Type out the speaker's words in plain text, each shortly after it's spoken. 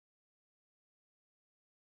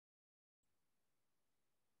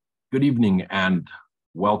Good evening and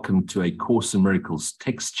welcome to A Course in Miracles,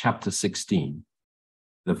 text chapter 16,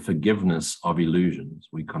 the forgiveness of illusions.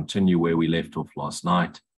 We continue where we left off last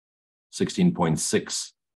night,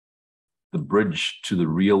 16.6, the bridge to the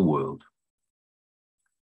real world.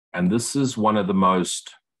 And this is one of the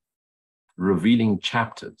most revealing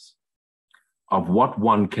chapters of what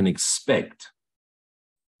one can expect,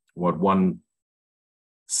 what one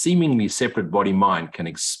seemingly separate body-mind can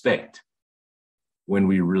expect when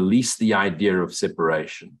we release the idea of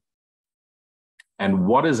separation, and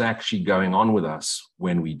what is actually going on with us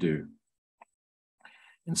when we do.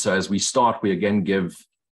 And so as we start, we again give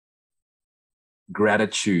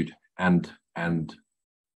gratitude and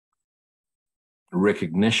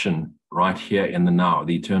recognition right here in the now,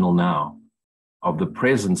 the eternal now, of the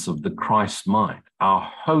presence of the Christ mind, our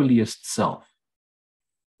holiest self,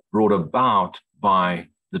 brought about by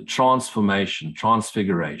the transformation,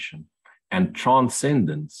 transfiguration, and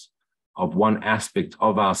transcendence of one aspect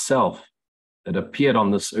of ourself that appeared on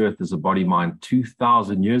this earth as a body-mind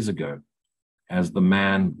 2,000 years ago as the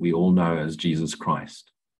man we all know as Jesus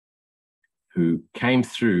Christ, who came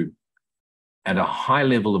through at a high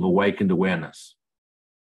level of awakened awareness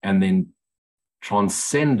and then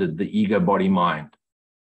transcended the ego body-mind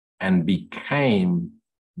and became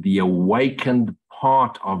the awakened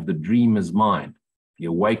part of the dreamer's mind, the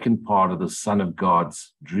awakened part of the Son of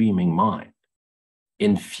God's dreaming mind,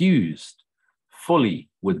 infused fully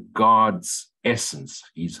with God's essence,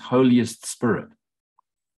 his holiest spirit,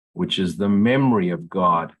 which is the memory of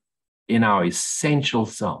God in our essential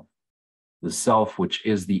self, the self which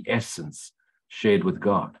is the essence shared with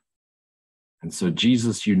God. And so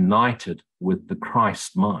Jesus united with the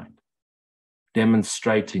Christ mind,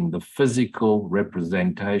 demonstrating the physical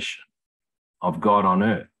representation of God on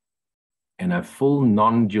earth in a full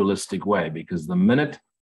non-dualistic way, because the minute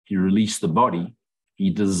he released the body, he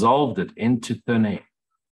dissolved it into thin air,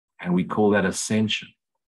 and we call that ascension.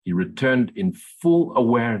 He returned in full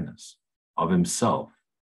awareness of himself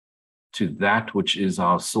to that which is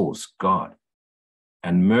our source, God,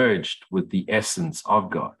 and merged with the essence of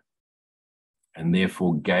God, and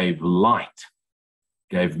therefore gave light,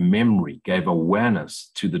 gave memory, gave awareness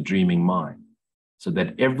to the dreaming mind, so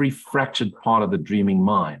that every fractured part of the dreaming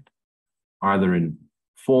mind, either in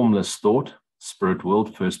formless thought, spirit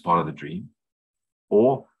world, first part of the dream,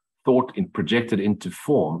 or thought projected into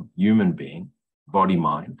form, human being, body,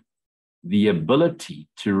 mind, the ability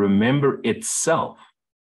to remember itself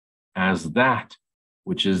as that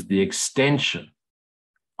which is the extension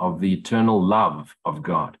of the eternal love of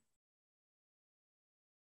God.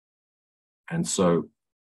 And so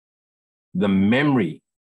the memory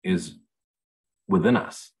is within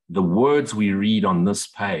us. The words we read on this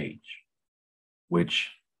page,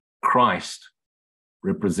 which Christ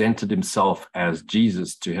represented himself as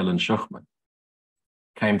Jesus to Helen Schuchman,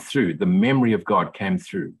 came through, the memory of God came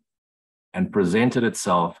through and presented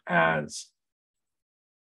itself as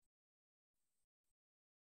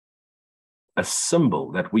a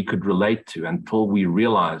symbol that we could relate to until we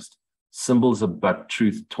realized symbols are but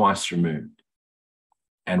truth twice removed,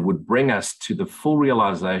 and would bring us to the full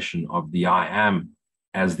realization of the I am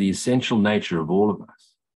as the essential nature of all of us.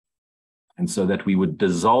 And so that we would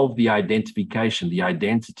dissolve the identification, the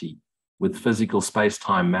identity with physical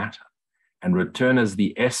space-time matter, and return as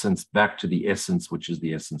the essence back to the essence, which is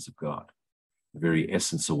the essence of God, the very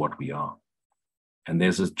essence of what we are. And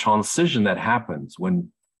there's a transition that happens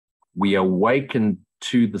when we awaken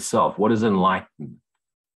to the self. What is enlightenment?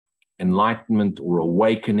 Enlightenment or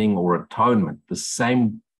awakening or atonement, the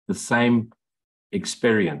same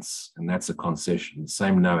experience, and that's a concession, the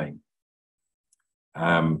same knowing,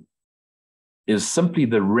 is simply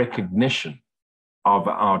the recognition of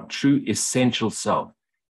our true essential self,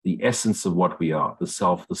 the essence of what we are, the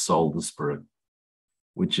self, the soul, the spirit,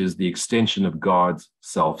 which is the extension of God's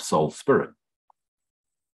self, soul, spirit.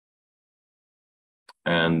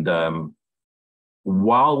 And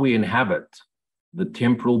while we inhabit the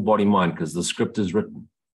temporal body mind, because the script is written,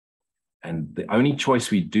 and the only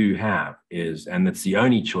choice we do have is, and it's the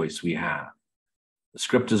only choice we have, the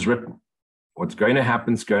script is written. What's going to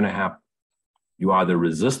happen is going to happen. You either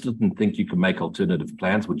resist it and think you can make alternative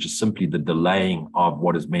plans, which is simply the delaying of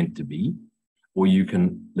what is meant to be, or you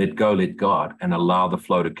can let go, let God, and allow the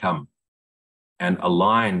flow to come and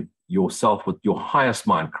align yourself with your highest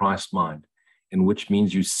mind, Christ mind, in which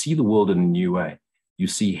means you see the world in a new way. You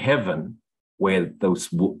see heaven where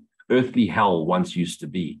those earthly hell once used to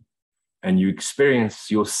be, and you experience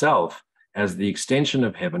yourself as the extension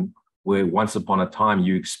of heaven, where once upon a time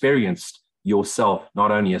you experienced yourself not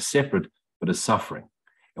only as separate, but as suffering.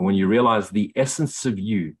 And when you realize the essence of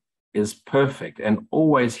you is perfect and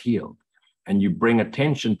always healed, and you bring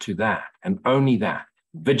attention to that and only that,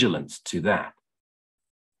 vigilance to that,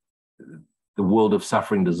 the world of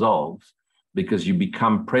suffering dissolves because you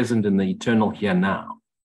become present in the eternal here now.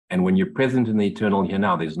 And when you're present in the eternal here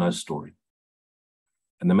now, there's no story.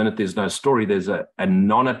 And the minute there's no story, there's a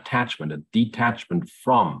non-attachment, a detachment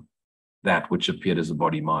from that which appeared as a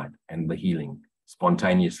body mind, and the healing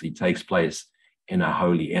spontaneously takes place in a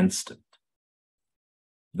holy instant.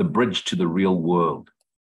 The bridge to the real world.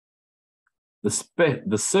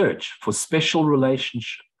 The search for special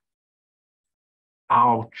relationship,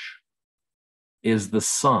 ouch, is the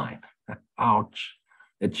sign, ouch,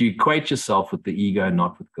 that you equate yourself with the ego,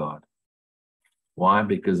 not with God. Why?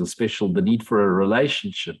 Because the need for a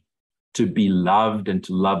relationship to be loved and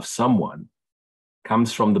to love someone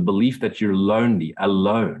comes from the belief that you're lonely,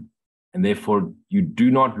 alone, and therefore you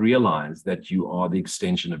do not realize that you are the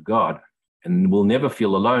extension of God and will never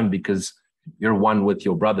feel alone because you're one with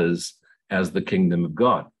your brothers as the kingdom of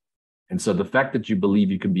God. And so the fact that you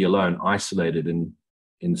believe you can be alone, isolated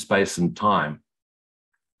in space and time,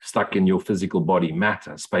 stuck in your physical body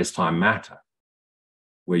matter, space-time matter,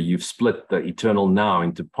 where you've split the eternal now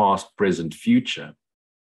into past, present, future,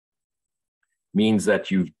 means that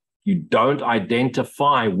you don't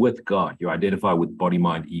identify with God. You identify with body,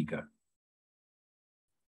 mind, ego.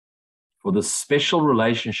 For the special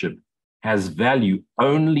relationship has value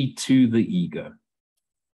only to the ego.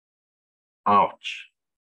 Ouch.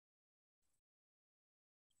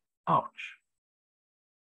 Ouch.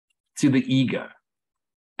 To the ego.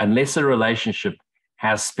 Unless a relationship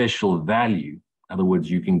has special value, in other words,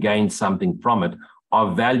 you can gain something from it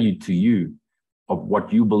of value to you, of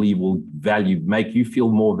what you believe will make you feel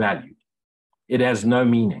more valued, it has no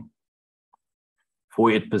meaning. For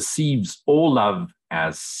it perceives all love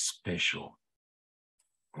as special.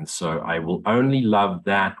 And so I will only love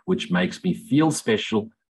that which makes me feel special,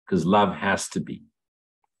 because love has to be.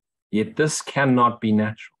 Yet this cannot be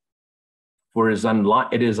natural, for it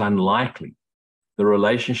is unlikely the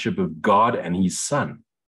relationship of God and his son,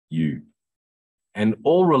 you. And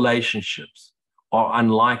all relationships are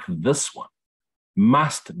unlike this one,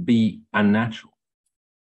 must be unnatural.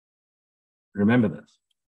 Remember this.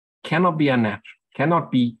 Cannot be unnatural,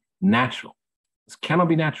 cannot be natural. This cannot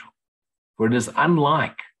be natural, for it is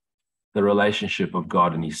unlike the relationship of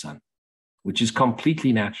God and his son, which is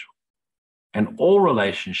completely natural. And all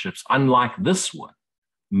relationships, unlike this one,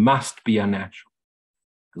 must be unnatural,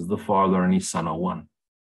 because the Father and his Son are one.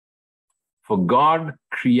 For God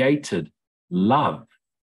created love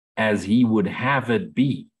as he would have it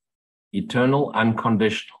be, eternal,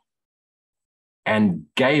 unconditional, and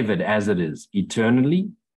gave it as it is,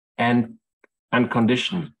 eternally and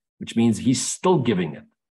unconditionally, which means he's still giving it.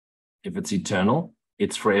 If it's eternal,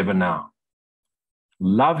 it's forever now.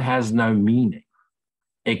 Love has no meaning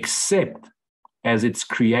except as its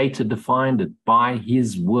creator defined it by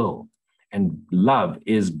his will. And love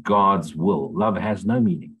is God's will. Love has no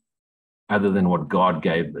meaning other than what God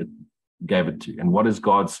gave it to. And what is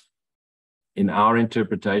God's, in our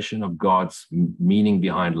interpretation of God's meaning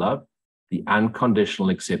behind love? The unconditional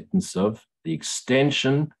acceptance of the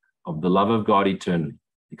extension of the love of God eternally,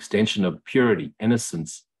 extension of purity,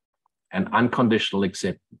 innocence, and unconditional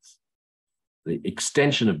acceptance, the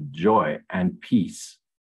extension of joy and peace,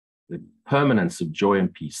 the permanence of joy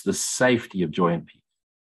and peace, the safety of joy and peace.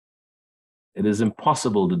 It is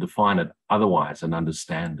impossible to define it otherwise and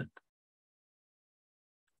understand it.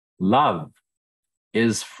 Love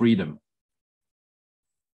is freedom.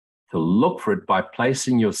 To look for it by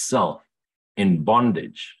placing yourself in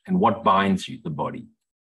bondage, and what binds you, the body,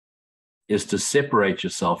 is to separate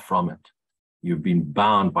yourself from it. You've been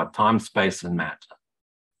bound by time, space, and matter.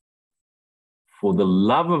 For the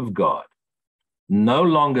love of God, no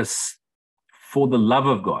longer for the love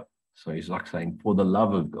of God. So he's like saying, for the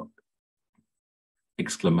love of God,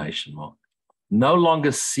 exclamation mark. No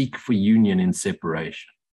longer seek for union in separation.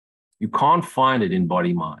 You can't find it in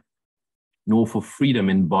body, mind, nor for freedom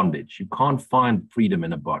in bondage. You can't find freedom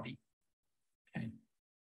in a body. Okay.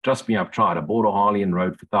 Trust me, I've tried. I bought a Harley and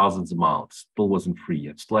rode for thousands of miles. Still wasn't free.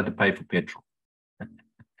 I still had to pay for petrol.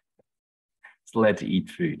 Still had to eat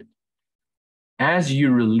food. As you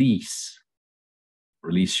release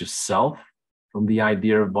yourself from the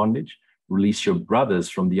idea of bondage, release your brothers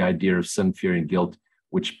from the idea of sin, fear, and guilt,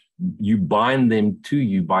 which you bind them to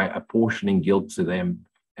you by apportioning guilt to them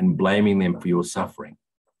and blaming them for your suffering.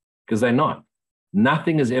 Because they're not.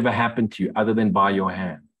 Nothing has ever happened to you other than by your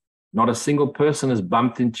hand. Not a single person has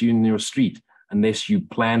bumped into you in your street unless you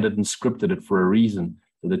planned it and scripted it for a reason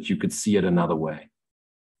so that you could see it another way.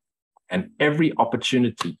 And every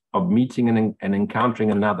opportunity of meeting and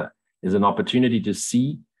encountering another is an opportunity to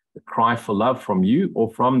see the cry for love from you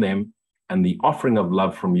or from them, and the offering of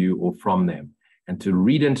love from you or from them, and to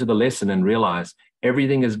read into the lesson and realize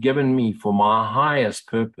everything is given me for my highest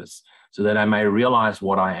purpose, so that I may realize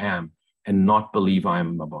what I am and not believe I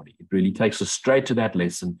am a body. It really takes us straight to that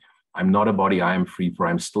lesson. I'm not a body, I am free, for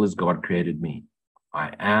I am still as God created me.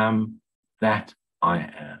 I am that I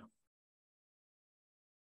am.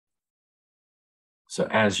 So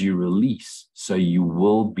as you release, so you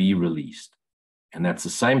will be released. And that's the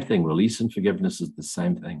same thing. Release and forgiveness is the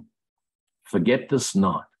same thing. Forget this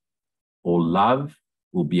not, or love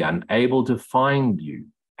will be unable to find you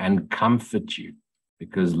and comfort you,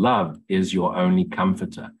 because love is your only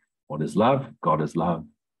comforter. What is love? God is love.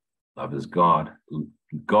 Love is God.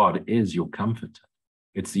 God is your comforter.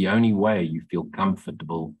 It's the only way you feel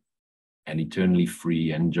comfortable and eternally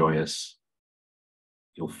free and joyous.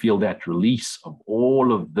 You'll feel that release of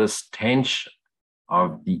all of this tension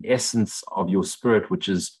of the essence of your spirit, which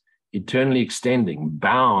is eternally extending,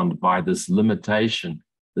 bound by this limitation,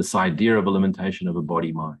 this idea of a limitation of a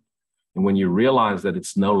body-mind. And when you realize that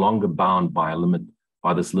it's no longer bound by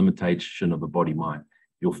this limitation of a body-mind,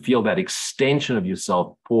 you'll feel that extension of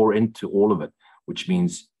yourself pour into all of it, which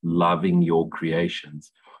means loving your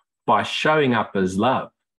creations by showing up as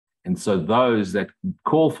love. And so those that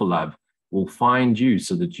call for love will find you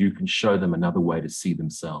so that you can show them another way to see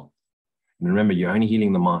themselves. And remember, you're only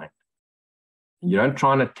healing the mind. And you don't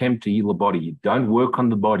try and attempt to heal the body. You don't work on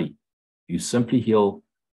the body. You simply heal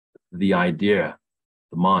the idea,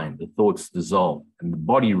 the mind, the thoughts dissolve, and the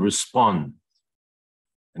body responds.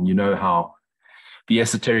 And you know how the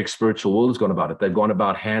esoteric spiritual world has gone about it. They've gone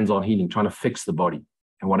about hands-on healing, trying to fix the body.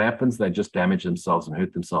 And what happens? They just damage themselves and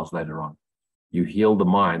hurt themselves later on. You heal the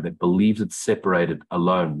mind that believes it's separated,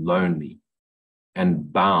 alone, lonely,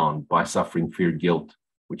 and bound by suffering, fear, guilt,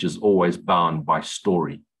 which is always bound by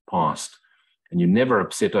story, past. And you're never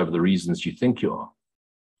upset over the reasons you think you are.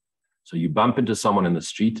 So you bump into someone in the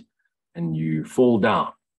street and you fall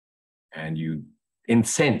down and you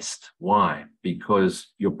incensed. Why? Because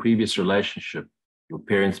your previous relationship, your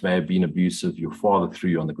parents may have been abusive, your father threw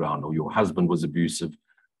you on the ground, or your husband was abusive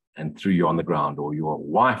and threw you on the ground, or your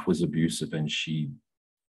wife was abusive and she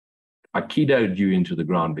aikidoed you into the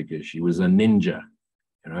ground because she was a ninja,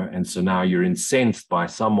 you know, and so now you're incensed by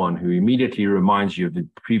someone who immediately reminds you of the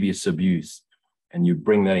previous abuse, and you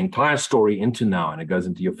bring that entire story into now, and it goes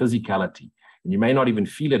into your physicality, and you may not even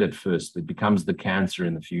feel it at first. It becomes the cancer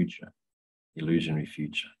in the future, illusionary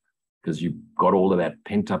future, because you've got all of that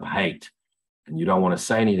pent-up hate, and you don't want to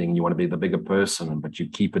say anything. You want to be the bigger person, but you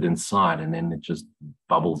keep it inside, and then it just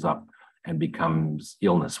bubbles up and becomes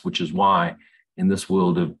illness, which is why in this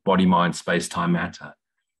world of body, mind, space, time, matter,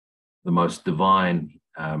 the most divine,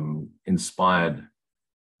 inspired,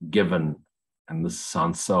 given, and this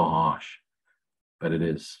sounds so harsh, but it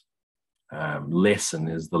is, lesson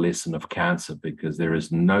is the lesson of cancer, because there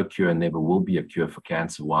is no cure and never will be a cure for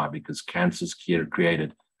cancer. Why? Because cancer is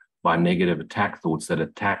created by negative attack thoughts that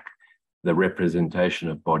attack the representation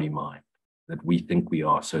of body, mind that we think we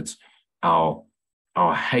are. So it's our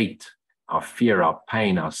hate, our fear, our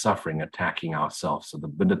pain, our suffering attacking ourselves. So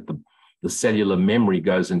the minute the cellular memory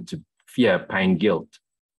goes into fear, pain, guilt,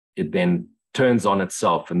 it then turns on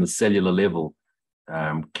itself in the cellular level.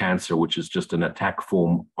 Cancer, which is just an attack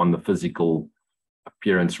form on the physical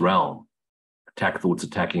appearance realm. Attack thoughts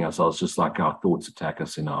attacking ourselves, just like our thoughts attack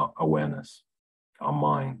us in our awareness, our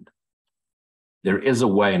mind. There is a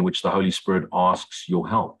way in which the Holy Spirit asks your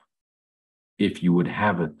help, if you would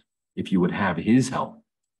have it, if you would have his help.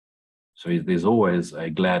 So there's always a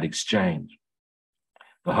glad exchange.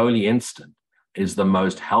 The Holy Instant is the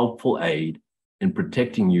most helpful aid in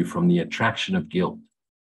protecting you from the attraction of guilt,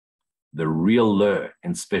 the real lure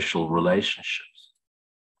in special relationships.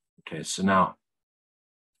 Okay, so now,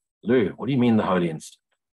 Lou, what do you mean the Holy Instant?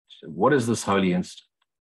 So what is this Holy Instant?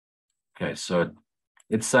 Okay, so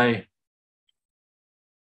let's say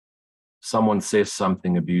someone says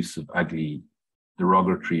something abusive, ugly,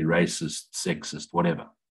 derogatory, racist, sexist, whatever.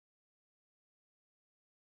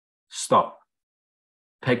 Stop.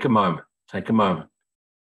 Take a moment. Take a moment.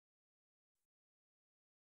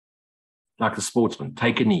 Like a sportsman,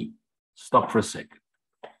 take a knee. Stop for a second.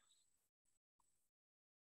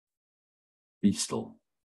 Be still.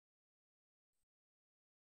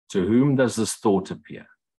 To whom does this thought appear?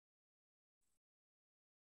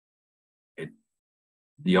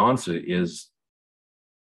 The answer is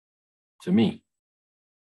to me.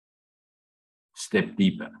 Step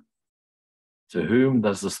deeper. To whom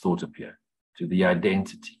does this thought appear? To the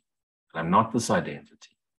identity. I'm not this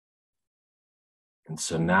identity. And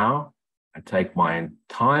so now I take my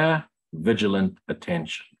entire vigilant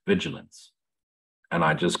attention vigilance, and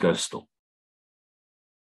I just go still.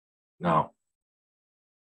 Now,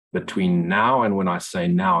 between now and when I say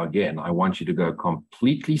now again, I want you to go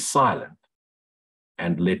completely silent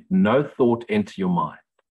and let no thought enter your mind.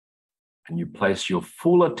 And you place your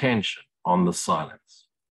full attention on the silence.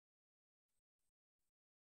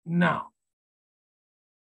 Now.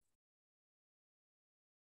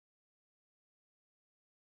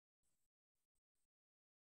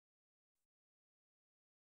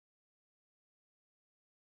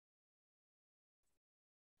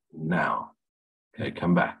 Now. Okay,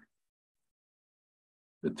 come back.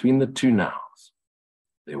 Between the two nows,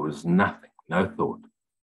 there was nothing, no thought.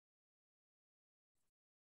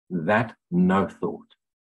 That no thought,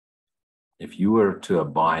 if you were to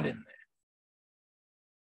abide in there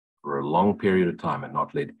for a long period of time and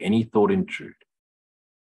not let any thought intrude,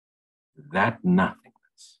 that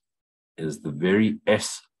nothingness is the very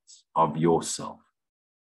essence of yourself.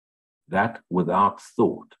 That without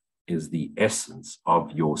thought is the essence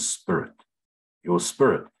of your spirit. Your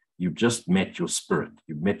spirit, you've just met your spirit.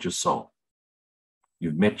 You've met your soul.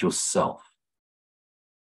 You've met yourself.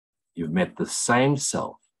 You've met the same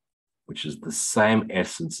self, which is the same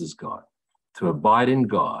essence as God. To abide in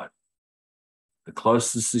God, the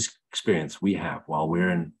closest experience we have while we're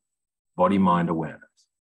in body-mind awareness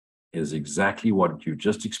is exactly what you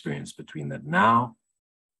just experienced between that now,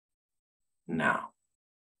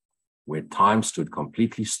 where time stood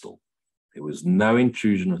completely still. There was no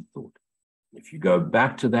intrusion of thought. If you go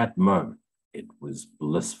back to that moment, it was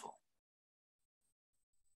blissful.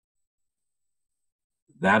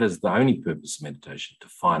 That is the only purpose of meditation, to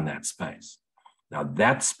find that space. Now,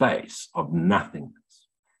 that space of nothingness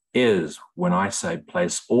is when I say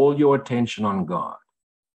place all your attention on God.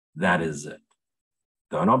 That is it.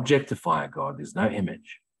 Don't objectify God. There's no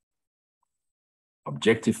image.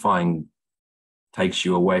 Objectifying takes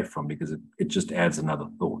you away from, because it just adds another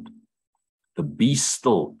thought. The be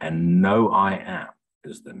still and know I am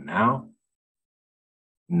is the now.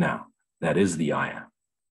 Now, that is the I am.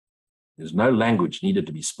 There's no language needed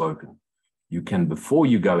to be spoken. You can, before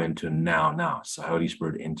you go into now, so Holy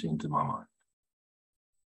Spirit, enter into my mind.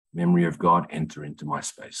 Memory of God, enter into my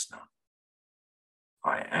space now.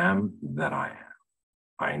 I am that I am.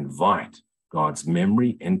 I invite God's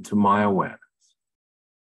memory into my awareness.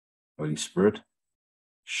 Holy Spirit,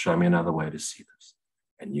 show me another way to see this.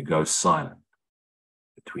 And you go silent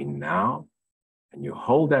between now, and you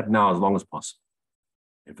hold that now as long as possible.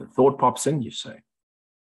 If a thought pops in, you say.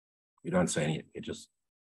 You don't say anything.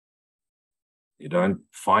 You don't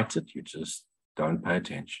fight it. You just don't pay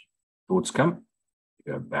attention. Thoughts come,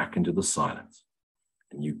 you go back into the silence.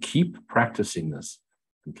 And you keep practicing this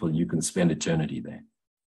until you can spend eternity there.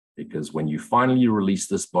 Because when you finally release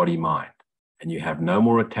this body-mind and you have no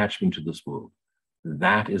more attachment to this world,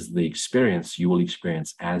 that is the experience you will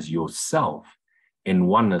experience as yourself, in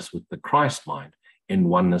oneness with the Christ mind, in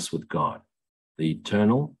oneness with God, the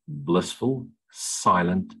eternal, blissful,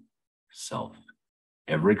 silent self,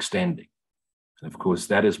 ever extending. And of course,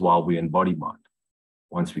 that is while we embody mind.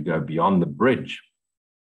 Once we go beyond the bridge,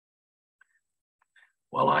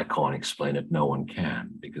 well, I can't explain it, no one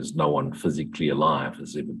can, because no one physically alive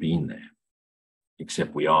has ever been there,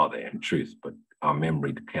 except we are there in truth, but our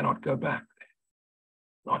memory cannot go back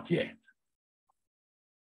there. Not yet.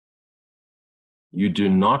 You do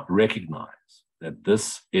not recognize that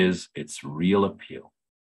this is its real appeal.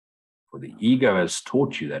 For the ego has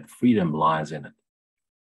taught you that freedom lies in it.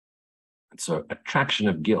 And so attraction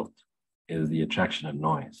of guilt is the attraction of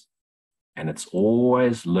noise. And it's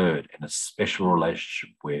always lured in a special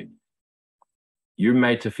relationship where you're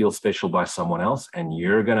made to feel special by someone else, and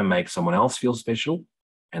you're going to make someone else feel special.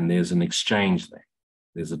 And there's an exchange there.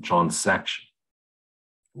 There's a transaction.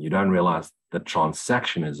 You don't realize the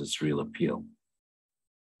transaction is its real appeal.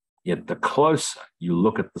 Yet the closer you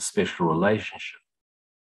look at the special relationship,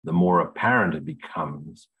 the more apparent it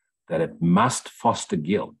becomes that it must foster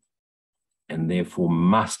guilt and therefore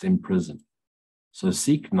must imprison. So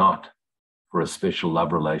seek not for a special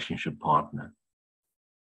love relationship partner.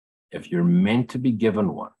 If you're meant to be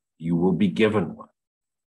given one, you will be given one.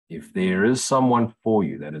 If there is someone for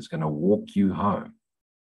you that is going to walk you home,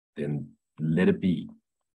 then let it be.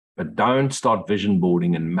 But don't start vision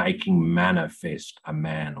boarding and making manifest a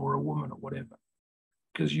man or a woman or whatever,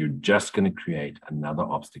 because you're just going to create another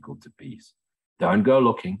obstacle to peace. Don't go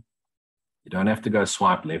looking. You don't have to go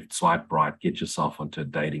swipe left, swipe right, get yourself onto a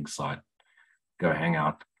dating site, go hang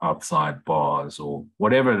out outside bars or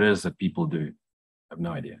whatever it is that people do. I have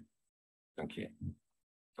no idea. Don't care.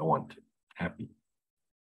 Don't want to. Happy.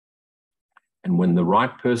 And when the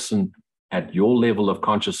right person at your level of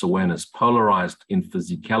conscious awareness, polarized in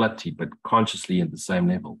physicality, but consciously in the same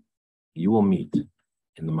level, you will meet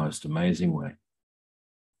in the most amazing way.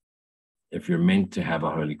 If you're meant to have a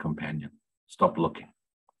holy companion, stop looking.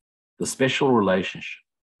 The special relationship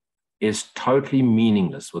is totally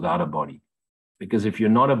meaningless without a body. Because if you're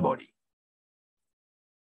not a body,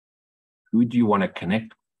 who do you want to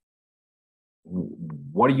connect with?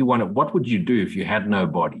 What would you do if you had no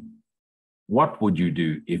body? What would you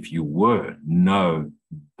do if you were no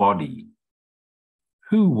body?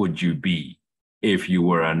 Who would you be if you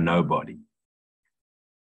were a nobody?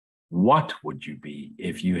 What would you be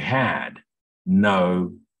if you had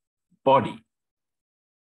no body?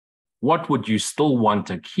 What would you still want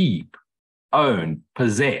to keep, own,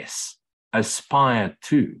 possess, aspire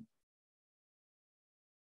to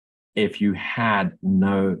if you had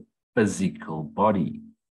no physical body?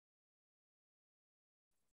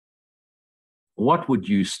 What would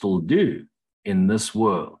you still do in this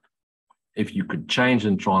world if you could change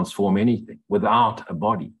and transform anything without a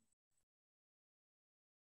body?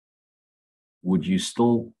 Would you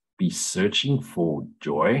still be searching for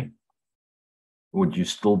joy? Would you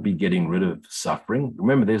still be getting rid of suffering?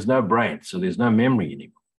 Remember, there's no brain, so there's no memory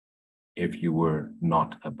anymore if you were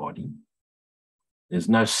not a body. There's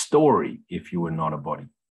no story if you were not a body.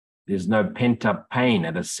 There's no pent-up pain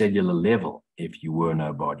at a cellular level if you were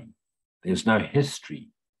no body. There's no history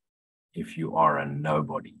if you are a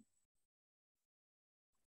nobody.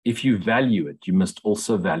 If you value it, you must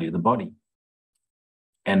also value the body.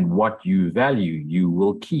 And what you value, you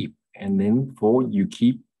will keep. And then you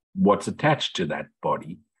keep what's attached to that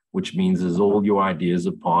body, which means is all your ideas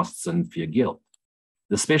of past sin, fear, guilt.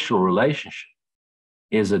 The special relationship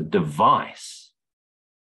is a device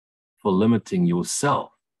for limiting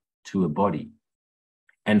yourself to a body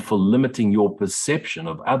and for limiting your perception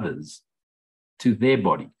of others to their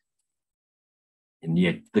body. And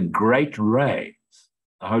yet the great rays,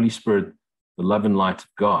 the Holy Spirit, the love and light of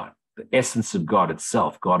God, the essence of God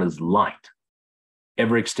itself, God is light,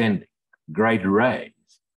 ever extending, great rays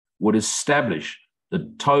would establish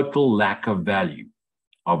the total lack of value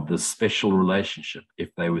of the special relationship if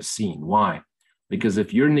they were seen. Why? Because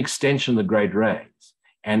if you're an extension of the great rays,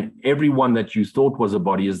 and everyone that you thought was a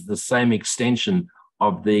body is the same extension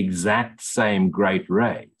of the exact same great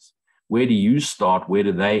rays, where do you start? Where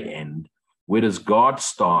do they end? Where does God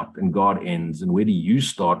start and God ends? And where do you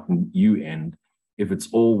start and you end if it's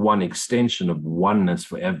all one extension of oneness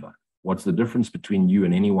forever? What's the difference between you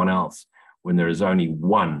and anyone else when there is only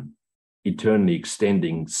one eternally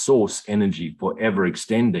extending source energy, forever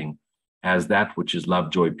extending as that which is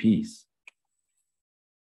love, joy, peace?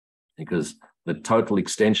 Because the total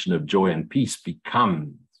extension of joy and peace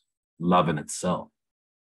becomes love in itself.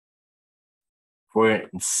 For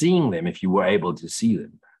in seeing them, if you were able to see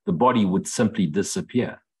them, the body would simply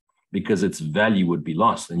disappear because its value would be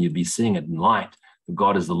lost, and you'd be seeing it in light.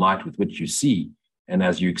 God is the light with which you see. And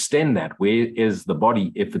as you extend that, where is the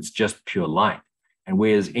body if it's just pure light? And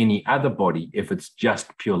where is any other body if it's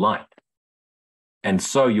just pure light? And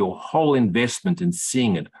so your whole investment in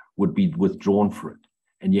seeing it would be withdrawn for it.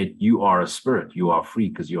 And yet you are a spirit. You are free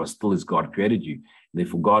because you are still as God created you.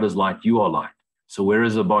 Therefore, God is light. You are light. So where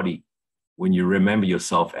is a body when you remember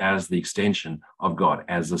yourself as the extension of God,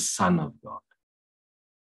 as a son of God?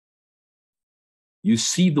 You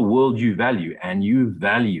see the world you value, and you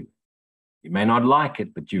value it. You may not like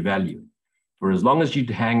it, but you value it. For as long as you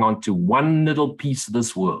hang on to one little piece of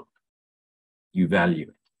this world, you value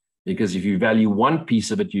it. Because if you value one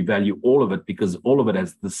piece of it, you value all of it, because all of it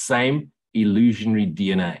has the same illusionary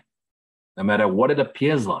DNA. No matter what it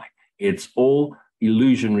appears like, it's all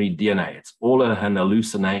illusionary DNA. It's all an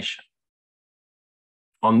hallucination.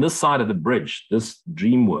 On this side of the bridge, this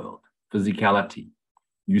dream world, physicality,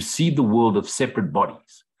 you see the world of separate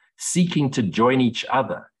bodies seeking to join each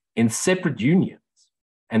other in separate unions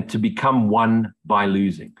and to become one by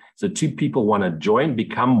losing. So two people want to join,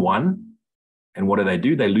 become one. And what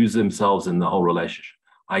do? They lose themselves in the whole relationship.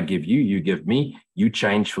 I give you, you give me, you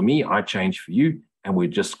change for me, I change for you. And we're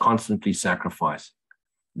just constantly sacrificing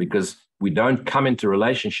because we don't come into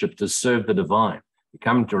relationship to serve the divine. We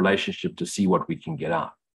come into relationship to see what we can get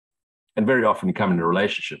out. And very often we come into a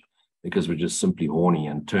relationship because we're just simply horny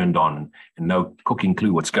and turned on and no cooking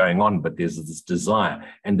clue what's going on, but there's this desire.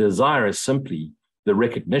 And desire is simply the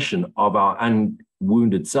recognition of our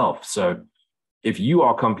unwounded self. So if you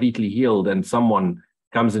are completely healed and someone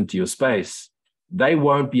comes into your space, they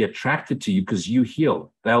won't be attracted to you because you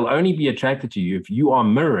heal. They'll only be attracted to you if you are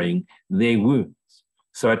mirroring their wounds.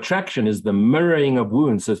 So attraction is the mirroring of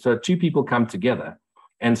wounds. So two people come together,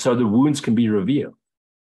 and so the wounds can be revealed.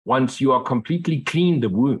 Once you are completely cleaned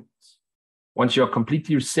of wounds, Once you're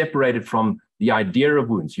completely separated from the idea of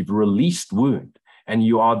wounds, you've released wound, and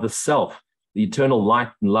you are the self, the eternal light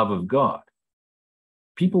and love of God.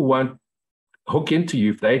 People won't hook into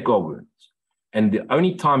you if they've got wounds. And the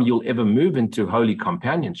only time you'll ever move into holy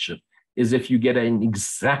companionship is if you get an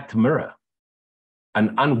exact mirror,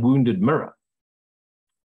 an unwounded mirror.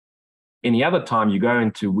 Any other time you go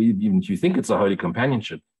into, even if you think it's a holy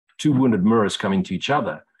companionship, two wounded mirrors coming to each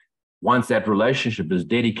other. Once that relationship is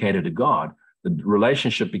dedicated to God, the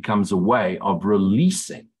relationship becomes a way of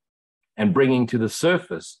releasing and bringing to the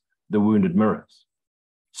surface the wounded mirrors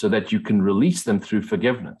so that you can release them through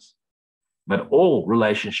forgiveness. But all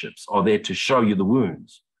relationships are there to show you the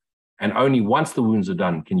wounds. And only once the wounds are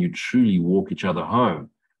done can you truly walk each other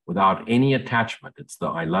home without any attachment. It's the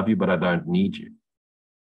I love you, but I don't need you.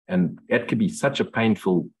 And that could be such a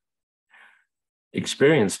painful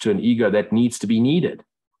experience to an ego that needs to be needed.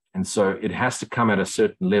 And so it has to come at a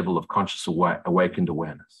certain level of conscious awakened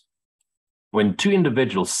awareness. When two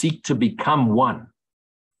individuals seek to become one,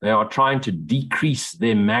 they are trying to decrease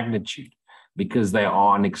their magnitude because they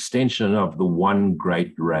are an extension of the one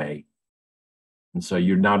great ray. And so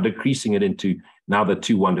you're now decreasing it into now the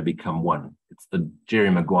two want to become one. It's the Jerry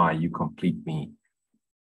Maguire, you complete me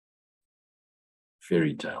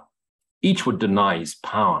fairy tale. Each would deny his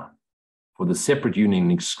power, for the separate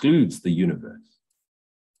union excludes the universe,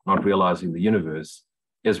 not realizing the universe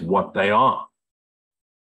is what they are.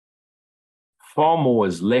 Far more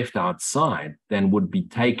is left outside than would be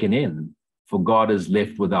taken in, for God is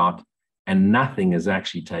left without, and nothing is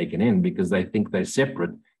actually taken in because they think they're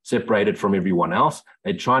separated from everyone else.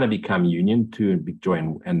 They're trying to become union, to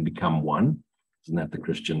join and become one. Isn't that the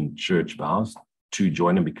Christian church vows? To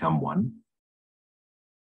join and become one.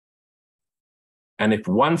 And if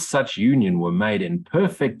one such union were made in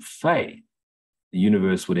perfect faith, the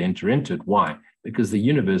universe would enter into it. Why? Because the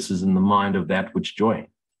universe is in the mind of that which joins.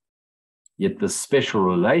 Yet the special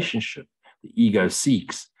relationship the ego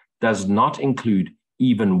seeks does not include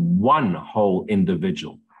even one whole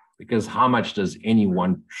individual, because how much does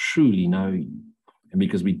anyone truly know you? And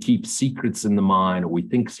because we keep secrets in the mind, or we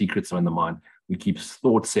think secrets are in the mind, we keep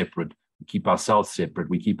thoughts separate, we keep ourselves separate,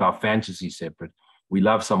 we keep our fantasies separate. We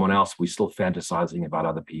love someone else, we're still fantasizing about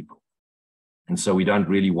other people. And so we don't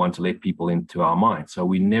really want to let people into our mind. So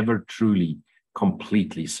we never truly,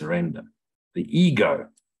 completely surrender. The ego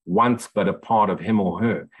wants but a part of him or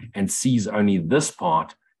her and sees only this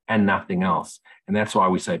part and nothing else. And that's why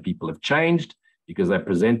we say people have changed, because they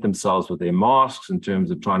present themselves with their masks in terms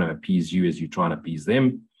of trying to appease you as you're trying to appease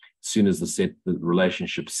them. As soon as the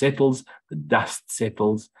relationship settles, the dust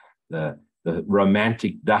settles, the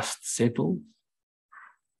romantic dust settles,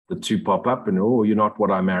 the two pop up and, oh, you're not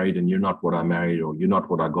what I married and you're not what I married, or you're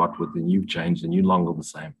not what I got with and you've changed and you're no longer the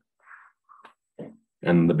same.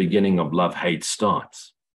 And the beginning of love-hate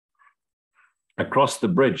starts. Across the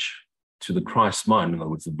bridge to the Christ mind, in other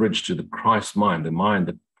words, the bridge to the Christ mind, the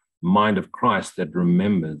mind of Christ that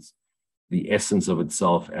remembers the essence of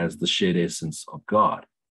itself as the shared essence of God.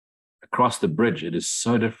 Across the bridge, it is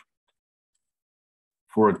so different.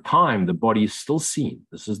 For a time, the body is still seen.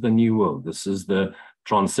 This is the new world. This is the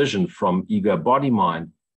transition from ego body mind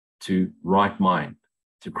to right mind,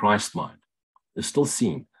 to Christ mind. It's still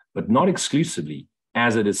seen, but not exclusively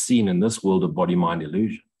as it is seen in this world of body-mind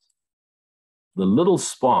illusions. The little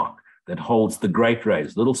spark that holds the great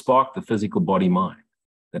rays, little spark, the physical body-mind,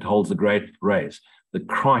 that holds the great rays, the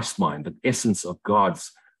Christ mind, the essence of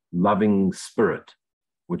God's loving spirit,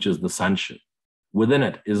 which is the sonship, within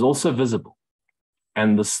it is also visible.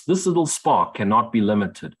 And this little spark cannot be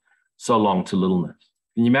limited so long to littleness.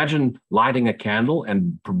 Can you imagine lighting a candle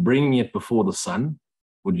and bringing it before the sun?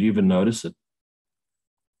 Would you even notice it?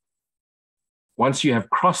 Once you have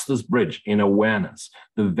crossed this bridge in awareness,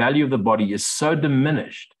 the value of the body is so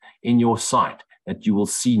diminished in your sight that you will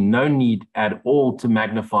see no need at all to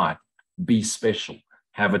magnify it, be special,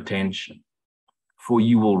 have attention. For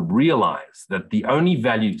you will realize that the only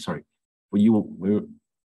value, for you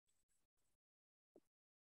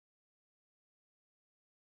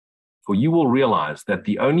will realize that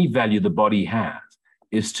the only value the body has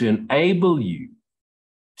is to enable you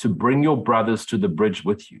to bring your brothers to the bridge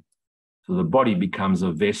with you. So the body becomes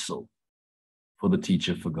a vessel for the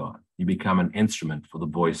teacher for God. You become an instrument for the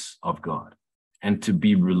voice of God, and to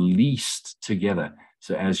be released together.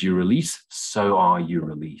 So as you release, so are you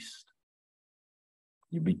released.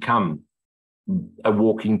 You become a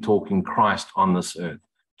walking, talking Christ on this earth,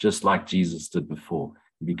 just like Jesus did before.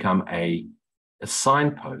 You become a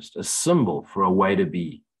signpost, a symbol for a way to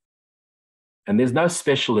be. And there's no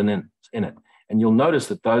special in it. And you'll notice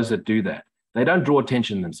that those that do that, They don't draw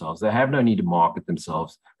attention themselves. They have no need to market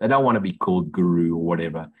themselves. They don't want to be called guru or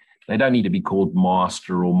whatever. They don't need to be called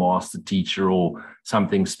master or master teacher or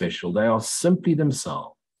something special. They are simply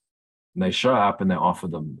themselves. And they show up and they offer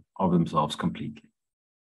them of themselves completely.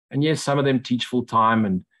 And yes, some of them teach full time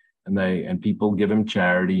and people give them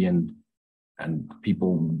charity and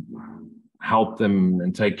people help them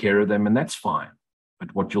and take care of them, and that's fine.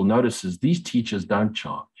 But what you'll notice is these teachers don't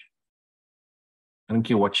charge. I don't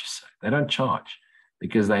care what you say. They don't charge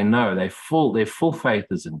because they know their full faith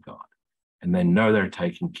is in God and they know they're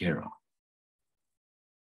taken care of.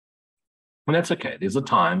 And that's okay. There'll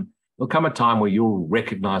come a time where you'll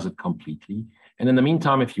recognize it completely. And in the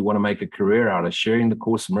meantime, if you want to make a career out of sharing the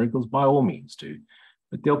Course in Miracles, by all means do.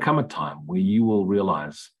 But there'll come a time where you will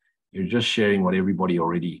realize you're just sharing what everybody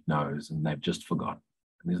already knows and they've just forgotten.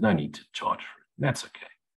 And there's no need to charge for it. And that's okay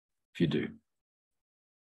if you do.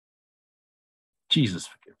 Jesus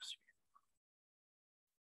forgives you.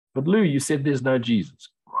 But Lou, you said there's no Jesus.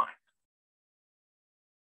 Right.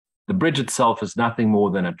 The bridge itself is nothing more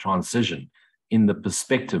than a transition in the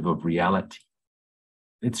perspective of reality.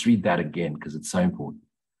 Let's read that again because it's so important.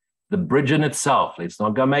 The bridge in itself, let's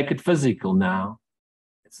not go make it physical now.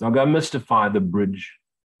 Let's not go mystify the bridge.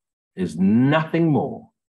 Is nothing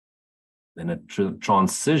more than a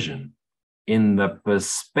transition in the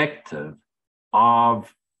perspective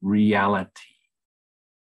of reality.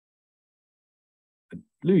 But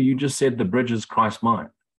Lou, you just said the bridge is Christ's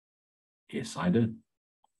mind. Yes, I did.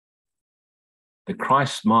 The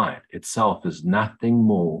Christ mind itself is nothing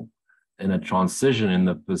more than a transition in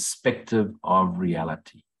the perspective of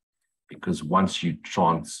reality. Because once you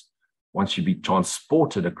be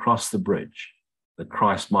transported across the bridge, the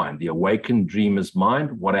Christ mind, the awakened dreamer's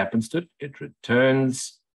mind, what happens to it? It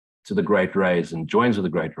returns to the great rays and joins with the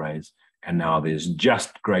great rays. And now there's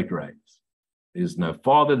just great rays. There's no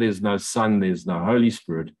Father, there's no Son, there's no Holy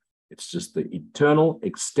Spirit. It's just the eternal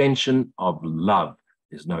extension of love.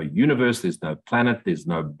 There's no universe, there's no planet, there's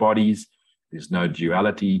no bodies, there's no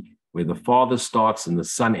duality. Where the Father starts and the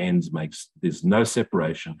Son ends, there's no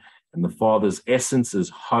separation. And the Father's essence is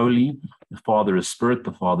holy. The Father is spirit.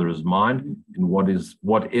 The Father is mind. And what is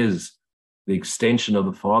the extension of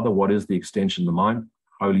the Father? What is the extension of the mind?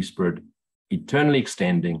 Holy Spirit, eternally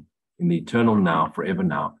extending in the eternal now, forever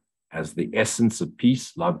now, as the essence of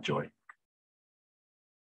peace, love, joy.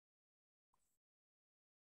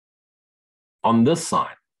 On this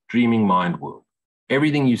side, dreaming mind world,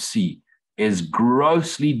 everything you see is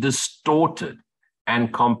grossly distorted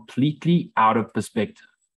and completely out of perspective.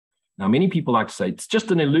 Now, many people like to say, it's just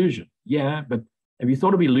an illusion. Yeah, but have you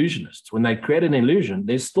thought of illusionists? When they create an illusion,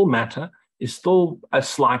 there's still matter, there's still a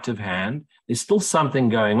sleight of hand, there's still something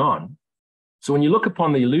going on. So when you look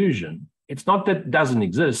upon the illusion, it's not that it doesn't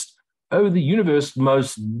exist. Oh, the universe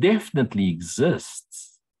most definitely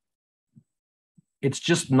exists. It's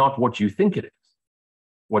just not what you think it is.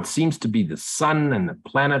 What seems to be the sun and the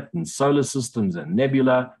planet and solar systems and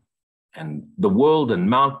nebula and the world and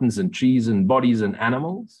mountains and trees and bodies and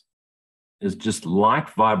animals is just light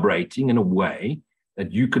vibrating in a way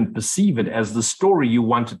that you can perceive it as the story you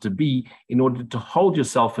want it to be in order to hold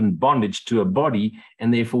yourself in bondage to a body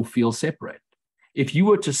and therefore feel separate. If you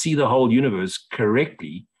were to see the whole universe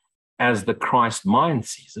correctly as the Christ mind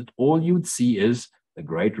sees it, all you would see is the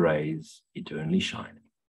great rays eternally shining.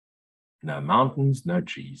 No mountains, no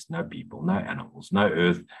trees, no people, no animals, no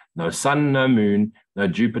earth, no sun, no moon, no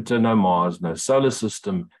Jupiter, no Mars, no solar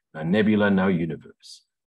system, no nebula, no universe.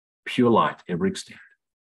 Pure light ever extended.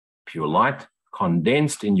 Pure light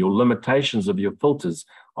condensed in your limitations of your filters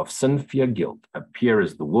of sin, fear, guilt, appear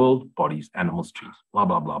as the world, bodies, animals, trees, blah,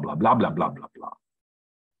 blah, blah, blah, blah, blah, blah, blah, blah.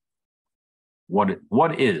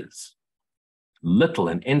 What is little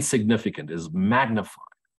and insignificant is magnified.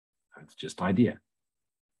 It's just idea.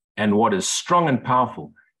 And what is strong and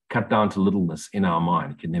powerful, cut down to littleness in our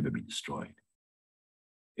mind, can never be destroyed.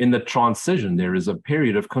 In the transition, there is a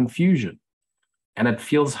period of confusion, and it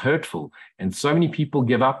feels hurtful. And so many people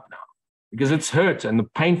give up now because it's hurt and the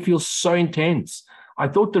pain feels so intense. I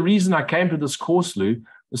thought the reason I came to this course, Lou,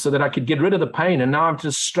 was so that I could get rid of the pain, and now I'm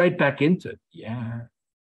just straight back into it. Yeah,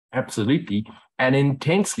 absolutely, and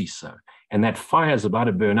intensely so. And that fire is about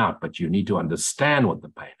to burn out, but you need to understand what the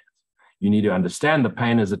pain is. You need to understand the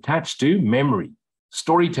pain is attached to memory,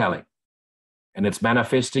 storytelling, and it's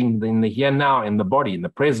manifesting in the here and now, in the body, in the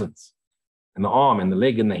presence, in the arm, in the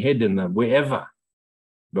leg, in the head, in the wherever.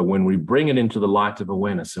 But when we bring it into the light of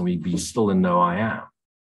awareness and we be still and know I am,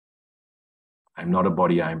 I'm not a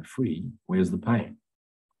body, I am free. Where's the pain?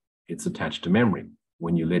 It's attached to memory.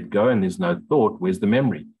 When you let go and there's no thought, where's the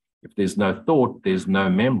memory? If there's no thought, there's no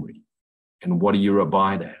memory. And what do you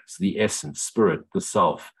abide as? The essence, spirit, the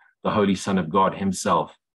self, the Holy Son of God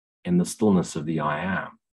himself in the stillness of the I am.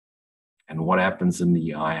 And what happens in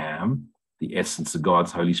the I am? The essence of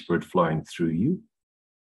God's Holy Spirit flowing through you?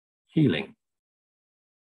 Healing.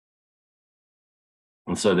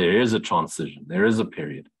 And so there is a transition, there is a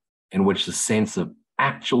period in which the sense of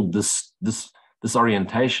actual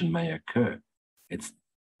disorientation may occur. It's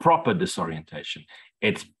proper disorientation.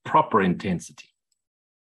 It's proper intensity.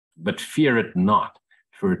 But fear it not,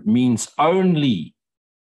 for it means only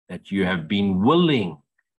that you have been willing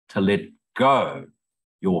to let go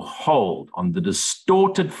your hold on the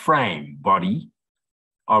distorted frame body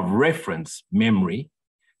of reference memory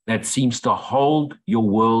that seems to hold your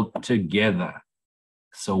world together.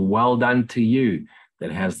 So well done to you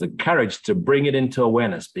that has the courage to bring it into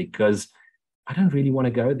awareness, because I don't really want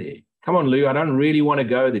to go there. Come on, Lou, I don't really want to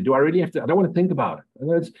go there. Do I really have to? I don't want to think about it.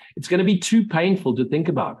 It's going to be too painful to think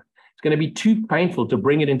about it. It's going to be too painful to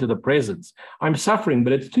bring it into the presence. I'm suffering,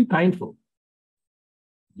 but it's too painful.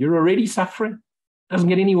 You're already suffering. It doesn't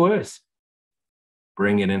get any worse.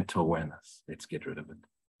 Bring it into awareness. Let's get rid of it.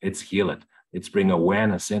 Let's heal it. Let's bring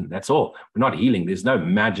awareness in. That's all. We're not healing. There's no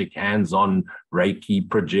magic hands-on Reiki,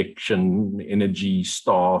 projection, energy,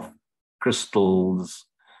 staff, crystals,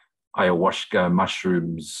 ayahuasca,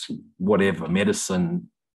 mushrooms, whatever, medicine.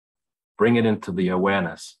 Bring it into the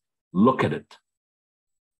awareness. Look at it.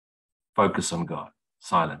 Focus on God.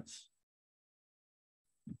 Silence.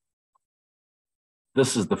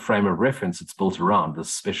 This is the frame of reference it's built around, this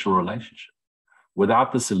special relationship.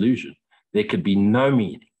 Without this illusion, there could be no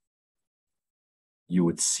meaning you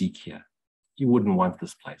would seek here. You wouldn't want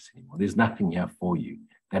this place anymore. There's nothing here for you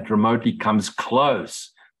that remotely comes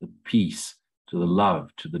close, the peace, to the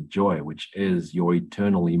love, to the joy, which is your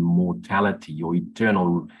eternal immortality, your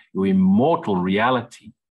immortal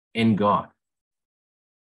reality in God.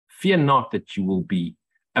 Fear not that you will be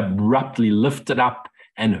abruptly lifted up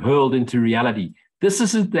and hurled into reality. This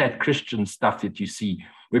isn't that Christian stuff that you see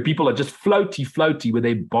where people are just floaty with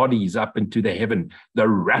their bodies up into the heaven. The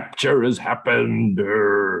rapture has happened.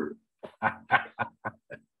 Who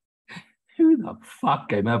the fuck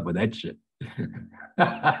came up with that shit?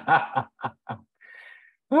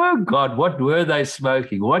 Oh, God, what were they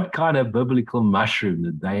smoking? What kind of biblical mushroom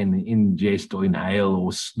did they ingest or inhale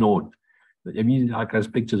or snort? I mean, like those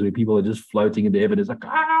pictures where people are just floating into heaven. It's like,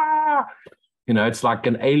 you know, it's like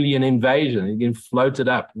an alien invasion. You can float it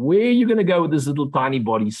up. Where are you going to go with this little tiny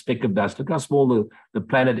body, speck of dust? Look how small the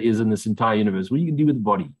planet is in this entire universe. What are you going to do with the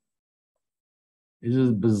body? This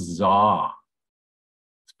is bizarre.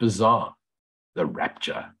 It's bizarre. The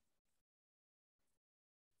rapture.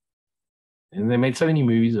 And they made so many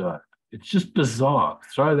movies about it. It's just bizarre.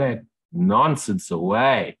 Throw that nonsense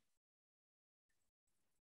away.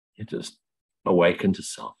 You just awaken to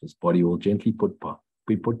self. His body will gently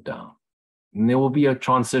be put down. And there will be a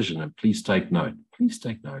transition. And please take note. Please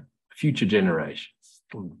take note. Future generations,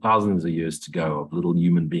 thousands of years to go of little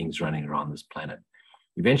human beings running around this planet.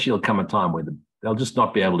 Eventually, there'll come a time where they'll just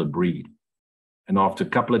not be able to breed. And after a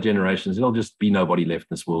couple of generations, there'll just be nobody left in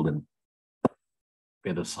this world, and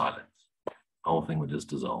feather silence. The whole thing will just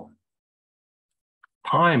dissolve.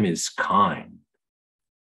 Time is kind.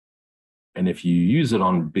 And if you use it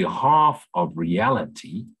on behalf of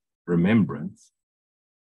reality, remembrance,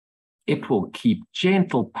 it will keep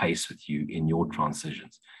gentle pace with you in your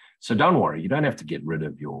transitions. So don't worry, you don't have to get rid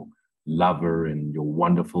of your lover and your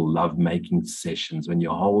wonderful love-making sessions when you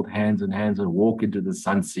hold hands in hands and walk into the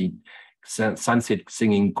sunset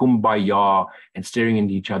singing Kumbaya and staring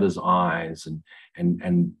into each other's eyes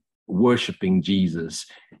and worshiping Jesus.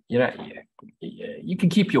 You know, you can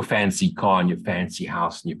keep your fancy car and your fancy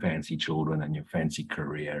house and your fancy children and your fancy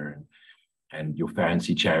career and your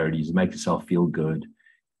fancy charities, make yourself feel good.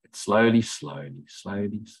 But slowly,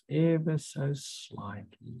 ever so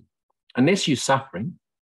slightly. Unless you're suffering, in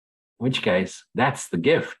which case that's the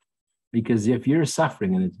gift. Because if you're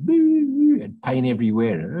suffering and it's boo and pain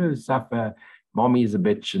everywhere, suffer, mommy is a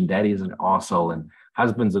bitch and daddy is an arsehole and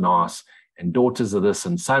husband's an arse and daughters of this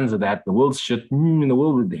and sons of that, the world's shit, and the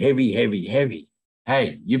world is heavy.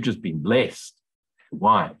 Hey, you've just been blessed.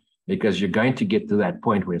 Why? Because you're going to get to that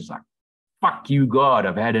point where it's like, fuck you, God,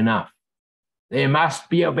 I've had enough. There must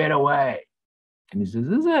be a better way. And he says,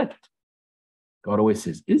 is it? God always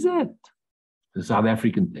says, is it? The South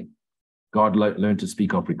African thing. God learned to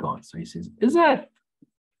speak Afrikaans. So he says, is it?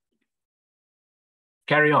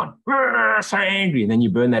 Carry on. So angry. And then you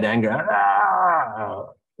burn that anger.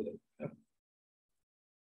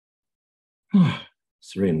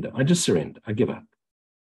 Surrender. I just surrender. I give up.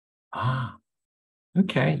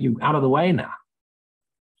 Okay. You're out of the way now.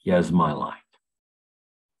 Here's my light.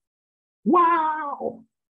 Wow.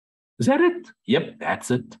 Is that it? Yep,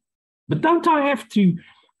 that's it. But don't I have to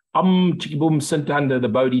chicky boom, sit under the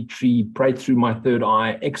Bodhi tree, pray through my third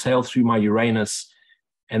eye, exhale through my Uranus,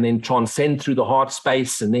 and then transcend through the heart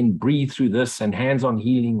space, and then breathe through this, and hands on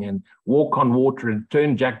healing, and walk on water, and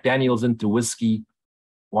turn Jack Daniels into whiskey,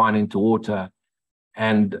 wine into water,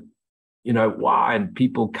 and why? And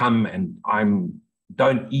people come, and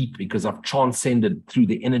don't eat because I've transcended through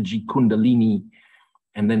the energy Kundalini,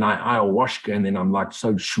 and then I ayahuasca, and then I'm like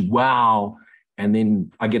so wow, and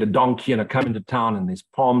then I get a donkey, and I come into town, and there's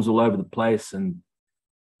palms all over the place, and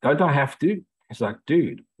don't I have to? It's like,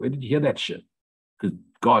 dude, where did you hear that shit? Because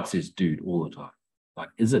God says dude all the time. Like,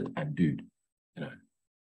 is it? And dude,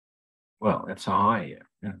 well, that's how I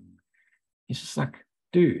am. He's just like,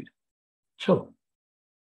 dude, chill.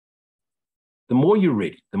 The more you're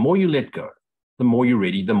ready, the more you let go. The more you're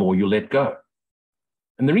ready, the more you let go.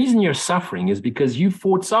 And the reason you're suffering is because you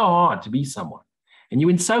fought so hard to be someone, and you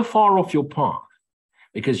went so far off your path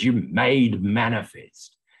because you made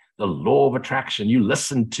manifest the law of attraction. You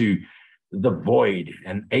listened to the void,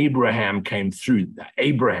 and Abraham came through.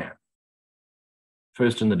 Abraham,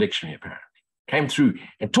 first in the dictionary apparently, came through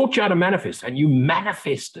and taught you how to manifest, and you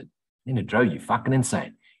manifested. Then it drove you fucking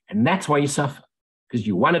insane. And that's why you suffer, because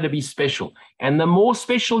you wanted to be special. And the more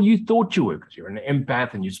special you thought you were, because you're an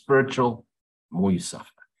empath and you're spiritual, the more you suffer.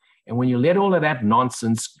 And when you let all of that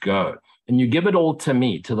nonsense go, and you give it all to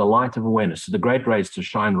me, to the light of awareness, to the great rays to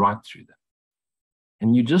shine right through them,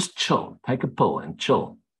 and you just chill, take a pill and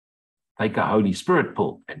chill. Take a Holy Spirit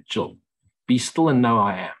pill and chill. Be still and know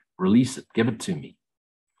I am. Release it. Give it to me.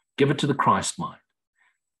 Give it to the Christ mind.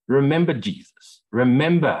 Remember Jesus.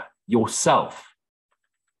 Remember yourself,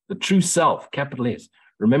 the true self, capital S.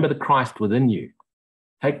 Remember the Christ within you.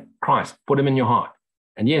 Take Christ, put him in your heart.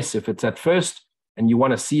 And yes, if it's at first and you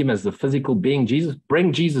want to see him as the physical being Jesus,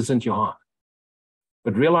 bring Jesus into your heart.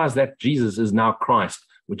 But realize that Jesus is now Christ,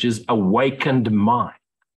 which is awakened mind,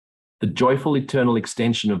 the joyful eternal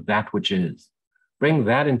extension of that which is. Bring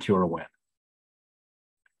that into your awareness.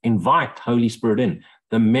 Invite Holy Spirit in,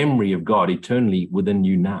 the memory of God eternally within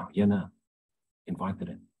you now. Invite it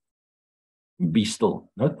in. Be still,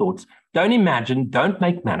 no thoughts. Don't imagine, don't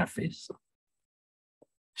make manifest.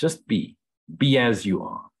 Just be. Be as you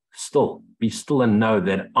are. Still, be still and know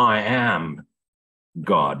that I am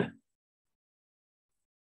God.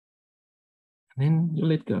 And then you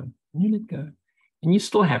let go, and you let go. And you're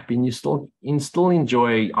still happy, and you still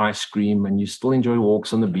enjoy ice cream, and you still enjoy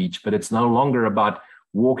walks on the beach, but it's no longer about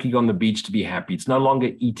walking on the beach to be happy. It's no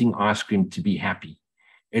longer eating ice cream to be happy.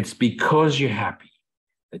 It's because you're happy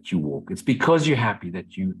that you walk. It's because you're happy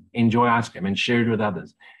that you enjoy ice cream and share it with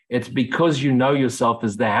others. It's because you know yourself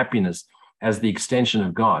as the happiness, as the extension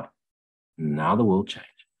of God. Now the world changed,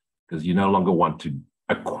 because you no longer want to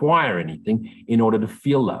acquire anything in order to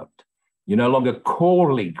feel loved. You're no longer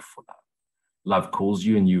calling for love. Love calls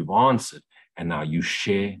you, and you've answered, and now you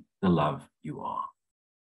share the love you are.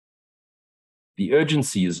 The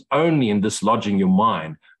urgency is only in dislodging your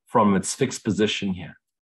mind from its fixed position here.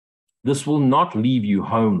 This will not leave you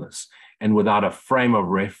homeless and without a frame of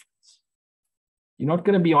reference. You're not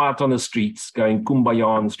going to be out on the streets going kumbaya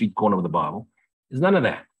on the street corner with the Bible. There's none of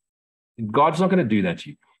that. God's not going to do that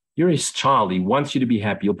to you. You're his child. He wants you to be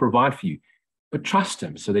happy. He'll provide for you. But trust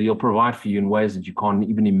him so that he'll provide for you in ways that you can't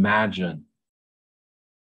even imagine.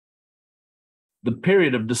 The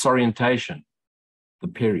period of disorientation, the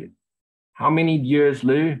period. How many years,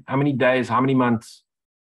 Lou? How many days? How many months?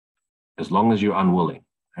 As long as you're unwilling.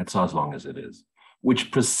 That's as long as it is.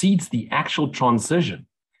 Which precedes the actual transition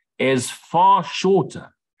is far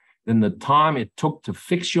shorter than the time it took to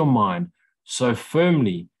fix your mind so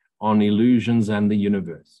firmly on illusions and the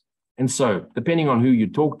universe. And so, depending on who you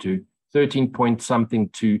talk to, 13 point something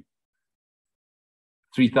to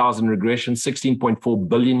 3,000 regression, 16.4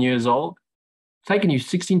 billion years old. It's taken you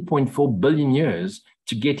 16.4 billion years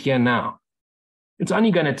to get here now. It's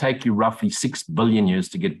only going to take you roughly 6 billion years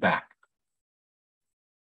to get back.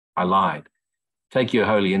 I lied. Take you a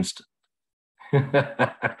holy instant.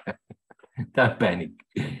 Don't panic.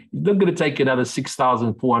 It's not going to take another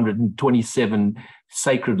 6,427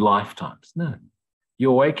 sacred lifetimes. No.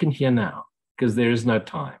 You awaken here now because there is no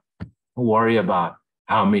time. Don't worry about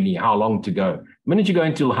how long to go. The minute you go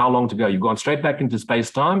into how long to go, you've gone straight back into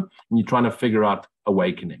space-time and you're trying to figure out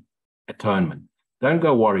awakening, atonement. Don't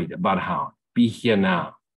go worried about how. Be here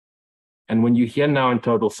now. And when you're here now in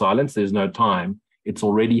total silence, there's no time. It's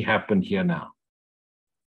already happened here now.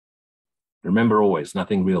 Remember always,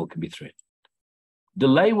 nothing real can be threatened.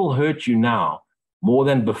 Delay will hurt you now more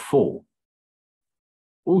than before.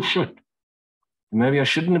 Oh, shit. Maybe I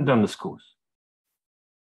shouldn't have done this course.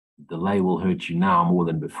 Delay will hurt you now more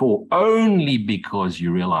than before, only because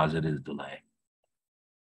you realize it is delay.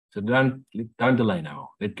 So don't delay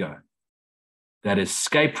now. Let go. That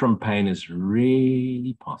escape from pain is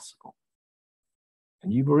really possible.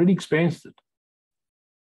 And you've already experienced it.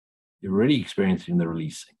 You're already experiencing the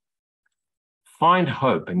releasing. Find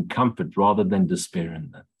hope and comfort rather than despair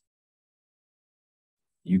in them.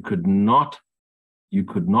 You could not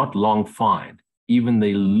long find even the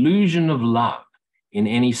illusion of love in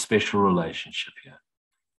any special relationship here,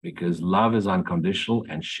 because love is unconditional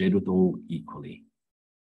and shared with all equally.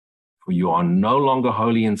 For you are no longer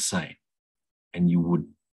holy and sane, and you would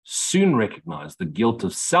soon recognize the guilt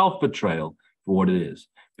of self-betrayal for what it is,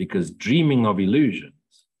 because dreaming of illusions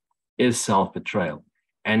is self-betrayal,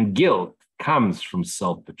 and guilt comes from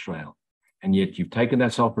self-betrayal. And yet you've taken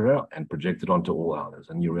that self-betrayal and projected onto all others,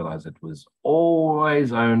 and you realize it was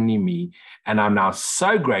always only me. And I'm now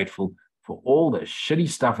so grateful for all the shitty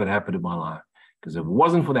stuff that happened in my life, because if it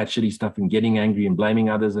wasn't for that shitty stuff and getting angry and blaming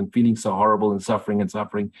others and feeling so horrible and suffering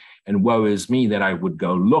and woe is me, that I would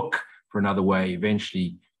go look for another way,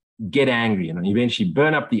 eventually get angry and eventually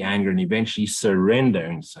burn up the anger and eventually surrender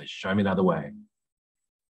and say, show me another way.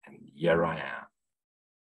 And here I am.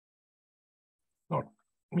 Not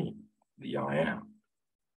me, the I am.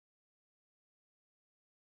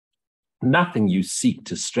 Nothing you seek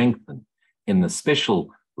to strengthen in the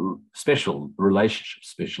special relationship,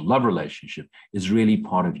 special love relationship is really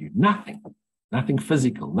part of you. Nothing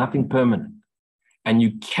physical, nothing permanent. And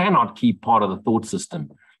you cannot keep part of the thought system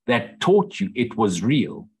that taught you it was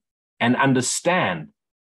real and understand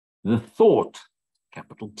the thought,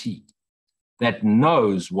 capital T, that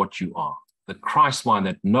knows what you are, the Christ mind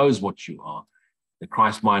that knows what you are, the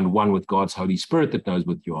Christ mind one with God's Holy Spirit that knows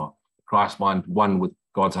what you are, the Christ mind one with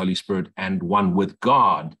God's Holy Spirit and one with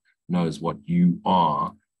God knows what you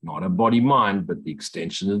are, not a body mind, but the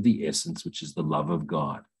extension of the essence, which is the love of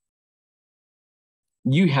God.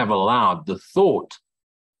 You have allowed the thought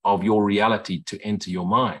of your reality to enter your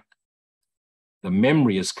mind. The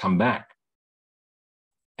memory has come back.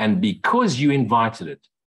 And because you invited it,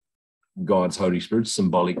 God's Holy Spirit,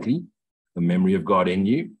 symbolically, the memory of God in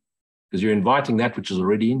you, because you're inviting that which is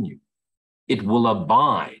already in you, it will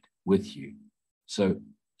abide with you. So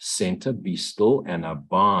center, be still, and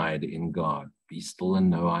abide in God. Be still and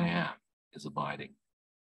know I am is abiding.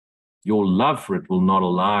 Your love for it will not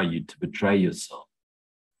allow you to betray yourself.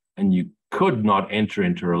 And you could not enter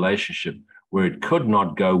into a relationship where it could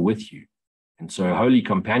not go with you. And so holy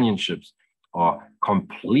companionships are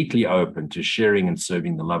completely open to sharing and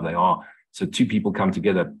serving the love they are. So two people come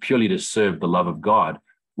together purely to serve the love of God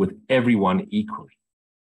with everyone equally,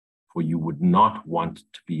 for you would not want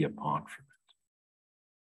to be apart from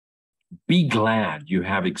it. Be glad you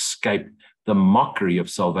have escaped the mockery of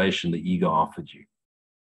salvation the ego offered you.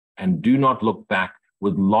 And do not look back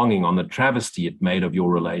with longing on the travesty it made of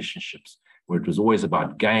your relationships, where it was always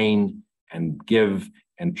about gain and give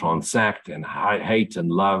and transact and hate and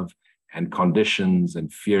love and conditions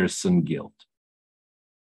and fierce and guilt.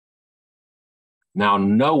 Now,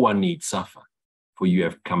 no one need suffer, for you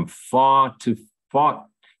have come too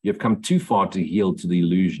far to yield to the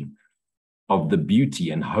illusion of the beauty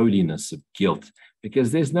and holiness of guilt,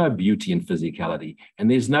 because there's no beauty in physicality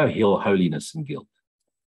and there's no holiness in guilt.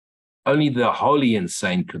 Only the holy and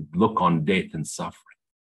sane could look on death and suffering,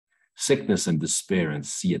 sickness and despair, and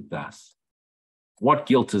see it thus. What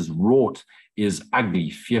guilt has wrought is ugly,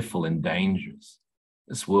 fearful, and dangerous.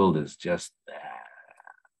 This world is just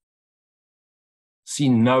see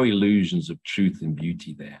no illusions of truth and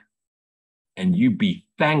beauty there. And you be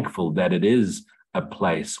thankful that it is a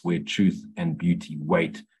place where truth and beauty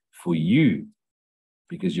wait for you,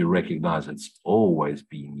 because you recognize it's always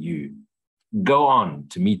been you. Go on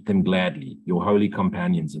to meet them gladly, your holy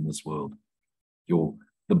companions in this world,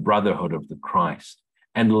 the brotherhood of the Christ,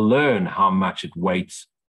 and learn how much it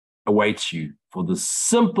awaits you for the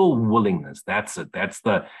simple willingness. That's it. That's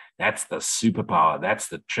the superpower. That's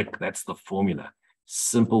the trick. That's the formula.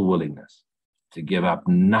 Simple willingness to give up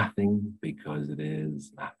nothing because it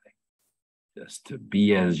is nothing. Just to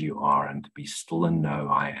be as you are and to be still and know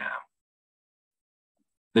I am.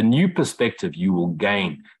 The new perspective you will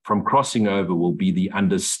gain from crossing over will be the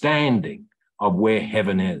understanding of where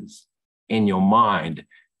heaven is in your mind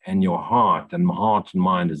and your heart. And heart and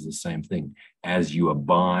mind is the same thing. As you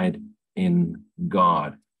abide in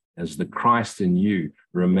God, as the Christ in you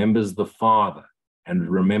remembers the Father and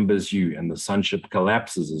remembers you, and the sonship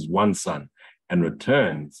collapses as one son and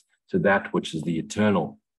returns to that which is the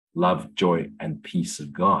eternal love, joy, and peace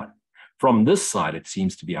of God. From this side, it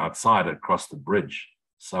seems to be outside, across the bridge,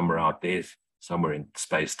 somewhere out there, somewhere in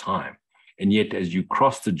space-time. And yet, as you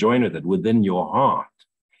cross to join with it within your heart,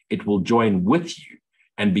 it will join with you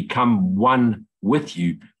and become one with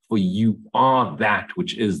you, for you are that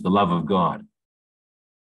which is the love of God.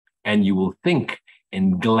 And you will think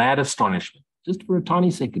in glad astonishment, just for a tiny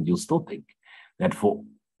second, you'll still think that for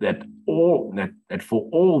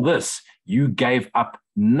all this, you gave up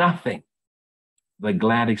nothing. The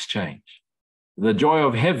glad exchange. The joy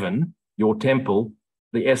of heaven, your temple,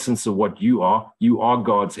 the essence of what you are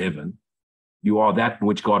God's heaven. You are that in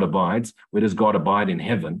which God abides. Where does God abide? In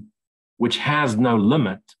heaven, which has no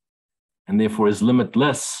limit, and therefore is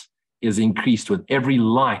limitless, is increased with every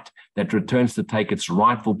light that returns to take its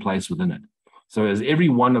rightful place within it. So as every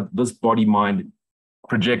one of this body-mind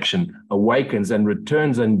projection awakens and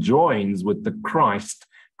returns and joins with the Christ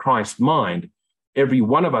mind, every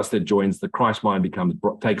one of us that joins the Christ mind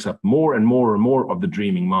takes up more and more and more of the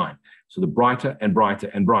dreaming mind. So the brighter and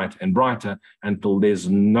brighter and brighter and brighter until there's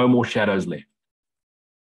no more shadows left.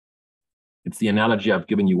 It's the analogy I've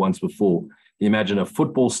given you once before. Imagine a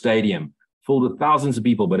football stadium filled with thousands of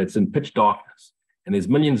people, but it's in pitch darkness, and there's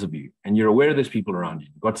millions of you, and you're aware there's people around you.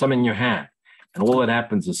 You've got something in your hand, and all that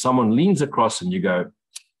happens is someone leans across and you go,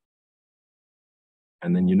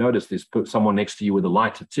 and then you notice there's someone next to you with a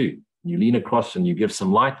lighter too. You lean across and you give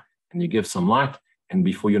some light, and you give some light, and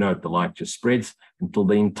before you know it, the light just spreads until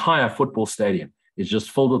the entire football stadium is just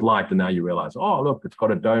filled with light, and now you realize, oh, look, it's got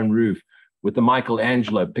a dome roof with the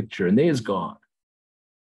Michelangelo picture, and there's God.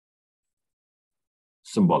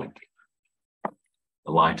 Symbolically,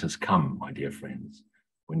 the light has come, my dear friends,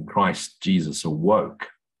 when Christ Jesus awoke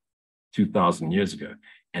 2,000 years ago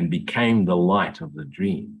and became the light of the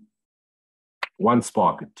dream. One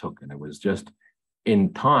spark it took, and it was just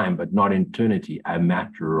in time, but not in eternity, a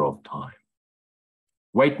matter of time.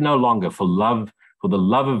 Wait no longer for the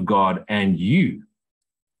love of God and you.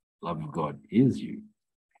 Love of God is you.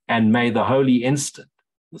 And may the holy instant,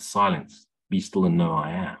 the silence, be still and know I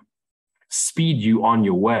am, speed you on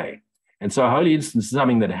your way. And so a holy instant is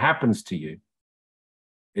something that happens to you.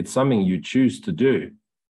 It's something you choose to do.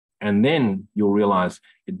 And then you'll realize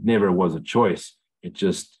it never was a choice. It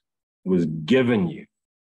just was given you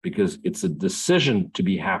because it's a decision to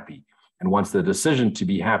be happy. And once the decision to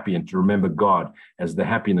be happy and to remember God as the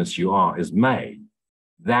happiness you are is made,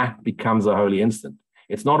 that becomes a holy instant.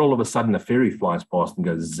 It's not all of a sudden a fairy flies past and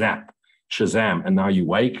goes zap, shazam, and now you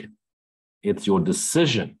wake. It's your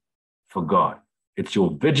decision for God. It's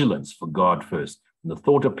your vigilance for God first. And the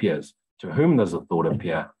thought appears. To whom does the thought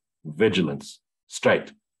appear? Vigilance.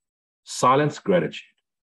 Straight. Silence, gratitude.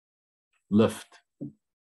 Lift.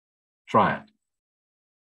 Try it.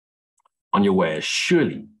 On your way,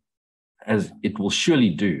 as it will surely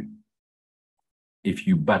do, if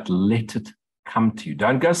you but let it come to you.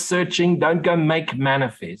 Don't go searching. Don't go make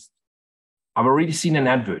manifest. I've already seen an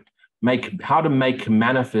advert. How to make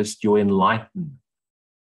manifest your enlightenment.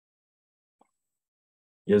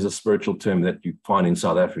 Here's a spiritual term that you find in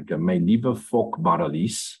South Africa. My lieve volk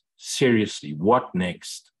Baralis. Seriously, what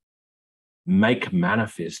next? Make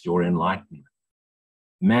manifest your enlightenment.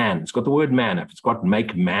 Man, it's got the word man. If it's got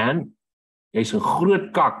make man, jy's 'n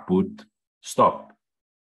groot kakboet. Stop.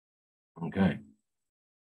 Okay.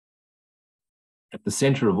 At the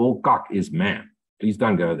center of all kak is man. Please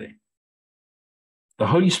don't go there. The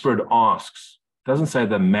Holy Spirit asks, doesn't say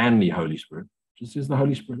the manly Holy Spirit, just says the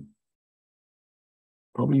Holy Spirit.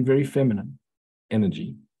 Probably very feminine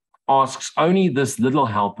energy, asks only this little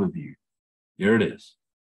help of you. Here it is.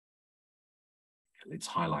 Let's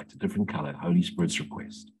highlight a different color, Holy Spirit's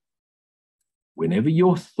request. Whenever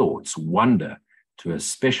your thoughts wander to a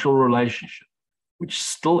special relationship which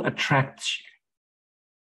still attracts you,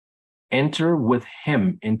 enter with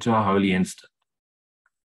him into a holy instant.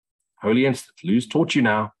 Holy instant. Luz taught you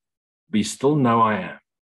now. Be still, know I am.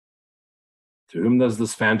 To whom does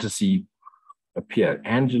this fantasy appear?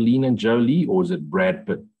 Angelina Jolie, or is it Brad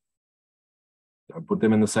Pitt? Don't put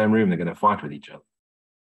them in the same room. They're going to fight with each other.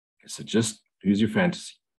 Okay, so just, who's your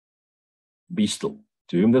fantasy? Be still.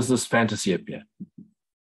 To whom does this fantasy appear?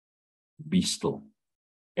 Be still.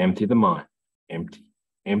 Empty the mind. Empty,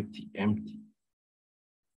 empty, empty.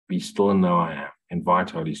 Be still and know I am. Invite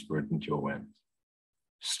Holy Spirit into your awareness.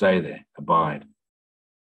 Stay there. Abide.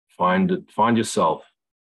 Find yourself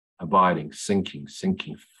abiding, sinking,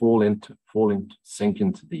 fall into, sink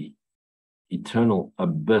into the eternal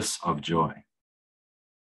abyss of joy.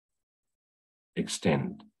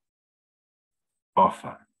 Extend.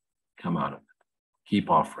 Offer. Come out of it.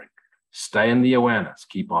 Keep offering. Stay in the awareness.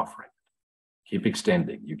 Keep offering. Keep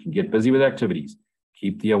extending. You can get busy with activities.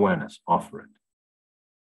 Keep the awareness. Offer it.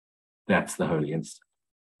 That's the holy instant.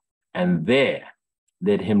 And there,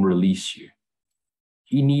 let him release you.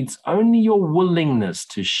 He needs only your willingness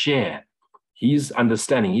to share his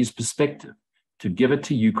understanding, his perspective, to give it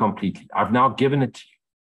to you completely. I've now given it to you.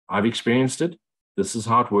 I've experienced it. This is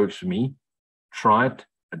how it works for me. Try it,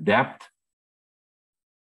 adapt,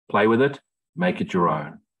 play with it, make it your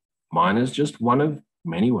own. Mine is just one of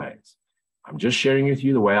many ways. I'm just sharing with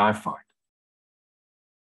you the way I find.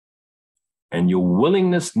 And your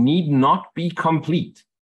willingness need not be complete.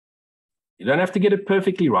 You don't have to get it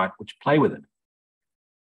perfectly right, but you play with it.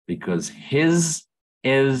 Because his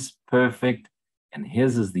is perfect, and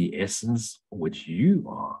his is the essence which you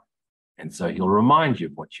are. And so he'll remind you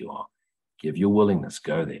of what you are. Give your willingness,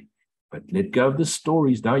 go there. But let go of the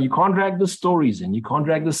stories. No, you can't drag the stories in. You can't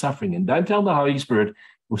drag the suffering in. Don't tell the Holy Spirit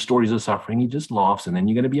your stories of suffering. He just laughs, and then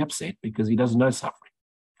you're going to be upset because he doesn't know suffering.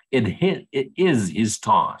 It is his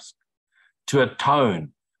task to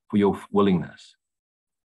atone for your willingness,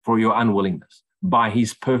 for your unwillingness, by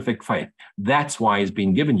his perfect faith. That's why he's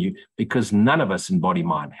been given you, because none of us in body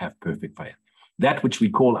mind have perfect faith. That which we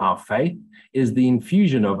call our faith is the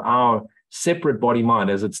infusion of our separate body mind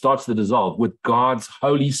as it starts to dissolve with God's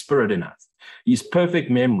Holy Spirit in us, his perfect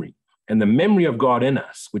memory, and the memory of God in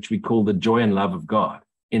us, which we call the joy and love of God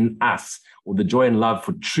in us, or the joy and love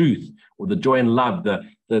for truth, or the joy and love,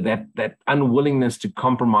 that unwillingness to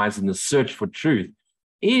compromise in the search for truth,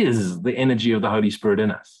 is the energy of the Holy Spirit in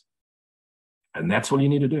us. And that's all you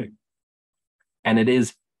need to do. And it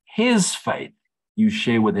is his faith you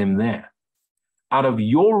share with him there. Out of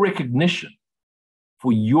your recognition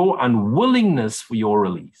for your unwillingness for your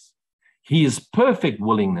release, his perfect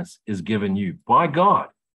willingness is given you by God,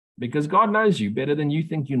 because God knows you better than you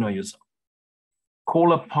think you know yourself.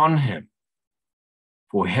 Call upon him,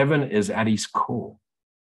 for heaven is at his call,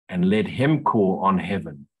 and let him call on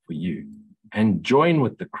heaven for you, and join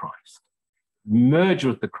with the Christ, merge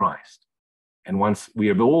with the Christ. And once we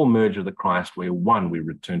have all merged with the Christ, we're one, we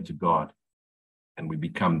return to God, and we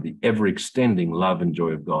become the ever-extending love and joy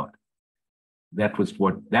of God. That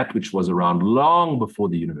which was around long before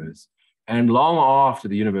the universe, and long after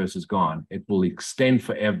the universe is gone, it will extend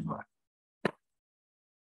forever.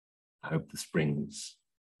 I hope this brings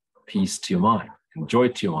peace to your mind and joy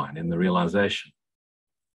to your mind in the realization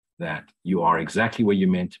that you are exactly where you're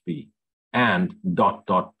meant to be. And ...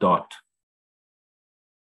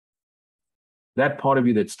 That part of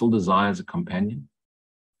you that still desires a companion,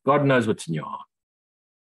 God knows what's in your heart.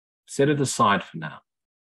 Set it aside for now.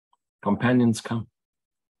 Companions come.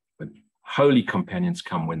 But holy companions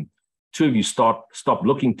come when two of you stop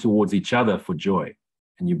looking towards each other for joy,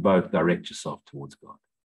 and you both direct yourself towards God.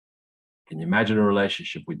 Can you imagine a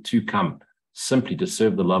relationship where two come simply to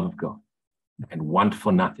serve the love of God and want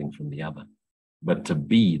for nothing from the other, but to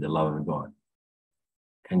be the love of God?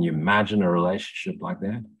 Can you imagine a relationship like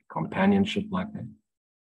that? Companionship like that?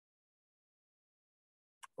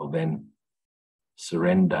 Well, then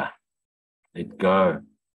surrender, let go,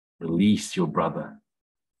 release your brother,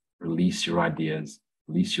 release your ideas,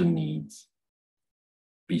 release your needs.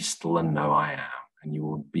 Be still and know I am, and you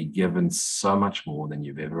will be given so much more than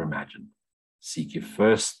you've ever imagined. Seek ye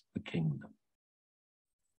first the kingdom,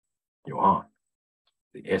 your heart,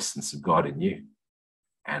 the essence of God in you,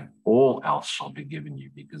 and all else shall be given you,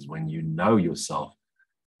 because when you know yourself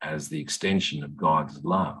as the extension of God's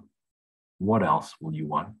love, what else will you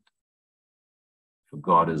want? For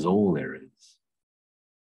God is all there is.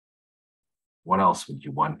 What else would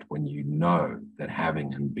you want when you know that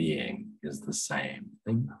having and being is the same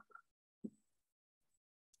thing?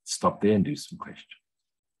 Stop there and do some questions.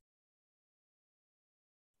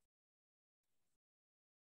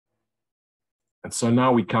 And so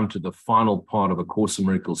now we come to the final part of A Course in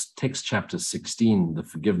Miracles, text chapter 16, the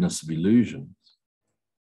forgiveness of illusions.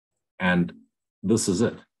 And this is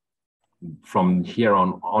it. From here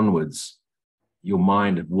onwards, your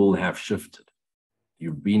mind will have shifted.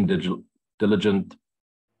 You've been diligent.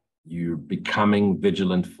 You're becoming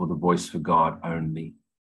vigilant for the voice for God only,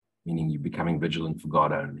 meaning you're becoming vigilant for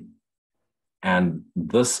God only. And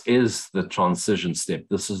this is the transition step.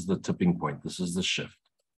 This is the tipping point. This is the shift.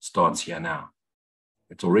 It starts here now.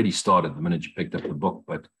 It's already started the minute you picked up the book,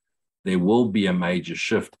 but there will be a major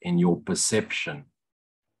shift in your perception,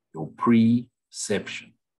 your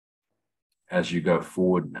perception, as you go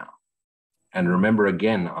forward now. And remember,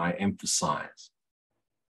 again, I emphasize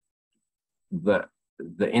the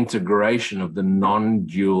integration of the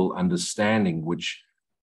non-dual understanding, which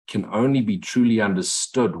can only be truly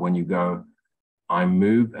understood when you go, I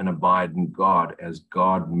move and abide in God as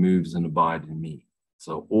God moves and abides in me.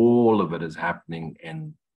 So all of it is happening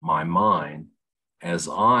in my mind as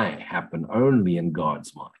I happen only in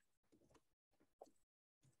God's mind.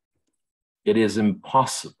 It is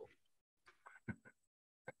impossible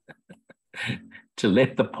to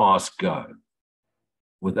let the past go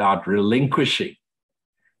without relinquishing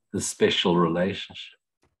the special relationship.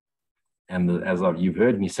 And you've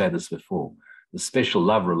heard me say this before, the special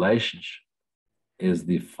love relationship is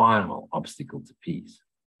the final obstacle to peace.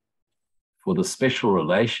 For the special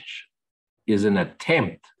relationship is an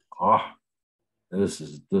attempt, this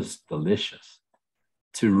is delicious,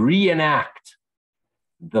 to reenact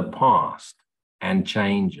the past and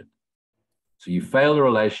change it. So you failed a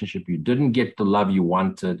relationship, you didn't get the love you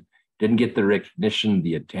wanted, didn't get the recognition,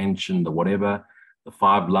 the attention, the whatever, the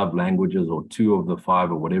 5 love languages or 2 of the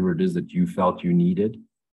 5 or whatever it is that you felt you needed.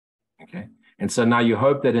 Okay. And so now you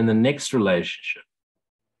hope that in the next relationship,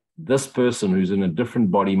 this person who's in a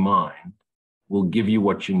different body mind will give you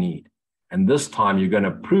what you need. And this time you're going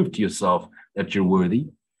to prove to yourself that you're worthy,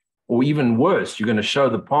 or even worse, you're going to show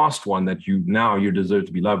the past one that you deserve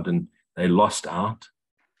to be loved and they lost out.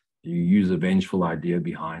 You use a vengeful idea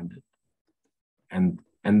behind it.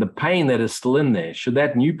 And the pain that is still in there, should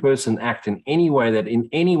that new person act in any way that in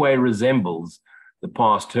any way resembles the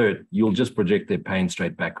past hurt, you'll just project their pain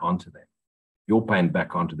straight back onto them, your pain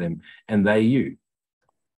back onto them, and they you.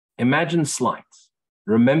 Imagine slights,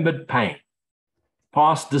 remembered pain,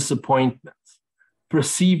 past disappointments,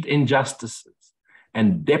 perceived injustices,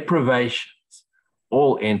 and deprivations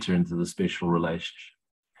all enter into the special relationship,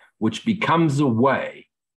 which becomes a way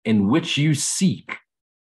in which you seek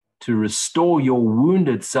to restore your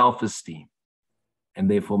wounded self-esteem and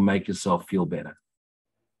therefore make yourself feel better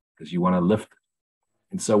because you want to lift it.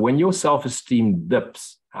 And so when your self-esteem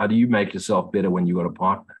dips, how do you make yourself better when you got a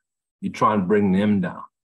partner? You try and bring them down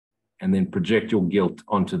and then project your guilt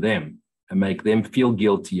onto them and make them feel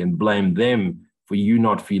guilty and blame them for you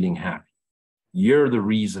not feeling happy. You're the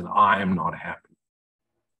reason I am not happy.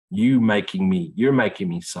 You're making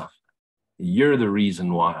me suffer. You're the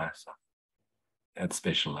reason why I suffer. That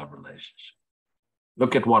special love relationship.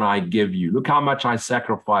 Look at what I give you. Look how much I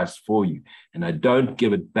sacrifice for you, and I don't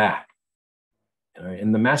give it back.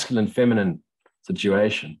 In the masculine feminine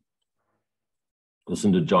situation,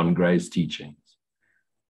 listen to John Gray's teachings.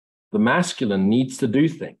 The masculine needs to do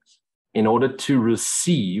things in order to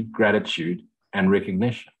receive gratitude and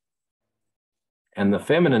recognition. And the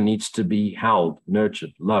feminine needs to be held,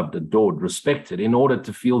 nurtured, loved, adored, respected in order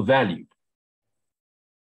to feel valued.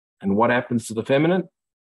 And what happens to the feminine?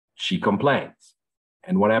 She complains.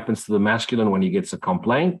 And what happens to the masculine when he gets a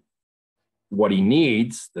complaint? What he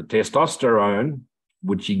needs, the testosterone,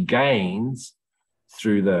 which he gains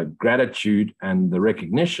through the gratitude and the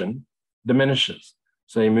recognition, diminishes.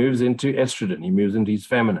 So he moves into estrogen. He moves into his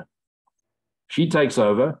feminine. She takes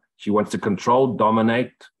over. She wants to control,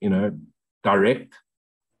 dominate, direct.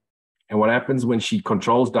 And what happens when she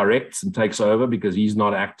controls, directs, and takes over because he's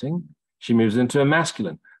not acting? She moves into a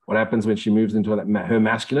masculine. What happens when she moves into her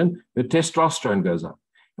masculine? Her testosterone goes up.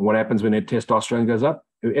 And what happens when her testosterone goes up?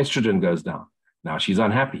 Her estrogen goes down. Now she's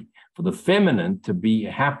unhappy. For the feminine to be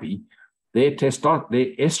happy, their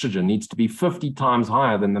estrogen needs to be 50 times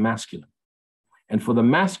higher than the masculine. And for the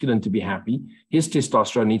masculine to be happy, his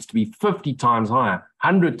testosterone needs to be 50 times higher,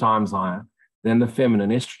 100 times higher than the feminine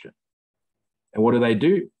estrogen. And what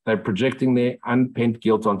do? They're projecting their unpent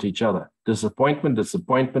guilt onto each other.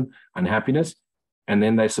 Disappointment, unhappiness, and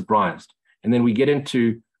then they're surprised. And then we get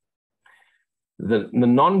into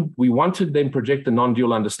we want to then project the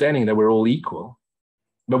non-dual understanding that we're all equal,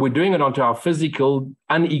 but we're doing it onto our physical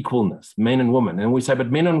unequalness, men and women. And we say,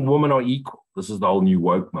 but men and women are equal. This is the whole new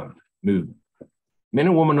woke movement. Men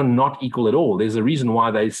and women are not equal at all. There's a reason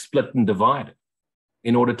why they split and divided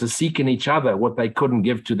in order to seek in each other what they couldn't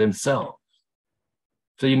give to themselves.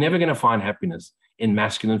 So you're never going to find happiness in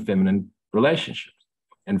masculine and feminine relationships.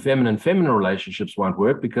 And feminine relationships won't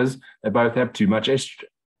work because they both have too much estrogen.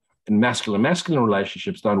 And masculine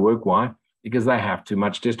relationships don't work. Why? Because they have too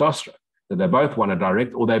much testosterone. That they both want to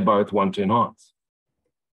direct or they both want to enhance.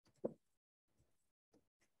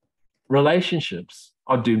 Relationships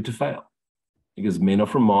are doomed to fail because men are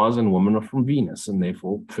from Mars and women are from Venus, and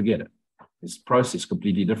therefore forget it. It's processed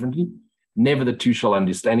completely differently. Never the two shall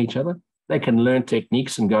understand each other. They can learn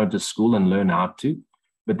techniques and go into school and learn how to,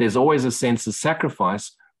 but there's always a sense of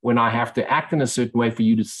sacrifice when I have to act in a certain way for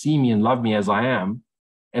you to see me and love me as I am,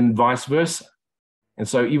 and vice versa. And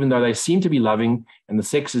so even though they seem to be loving and the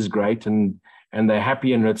sex is great and they're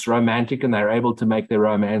happy and it's romantic and they're able to make their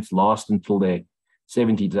romance last until their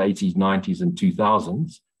 70s, 80s, 90s, and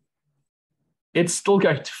 2000s, it's still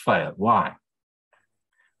going to fail. Why?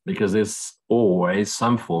 Because there's always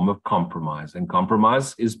some form of compromise, and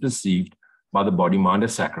compromise is perceived by the body mind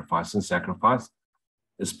as sacrifice, and sacrifice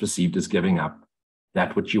is perceived as giving up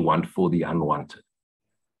that which you want for the unwanted.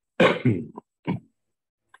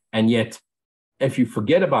 And yet if you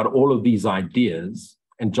forget about all of these ideas,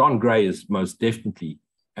 and John Gray is most definitely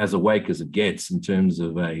as awake as it gets in terms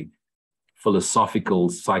of a philosophical,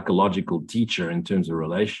 psychological teacher in terms of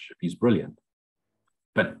relationship. He's brilliant.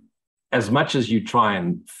 But as much as you try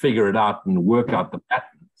and figure it out and work out the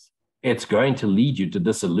patterns, it's going to lead you to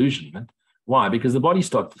disillusionment. Why? Because the body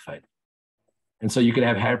starts to fade. And so you can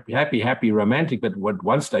have happy, romantic, but at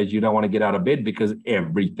one stage you don't want to get out of bed because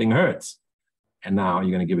everything hurts. And now you're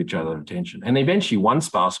going to give each other attention. And eventually one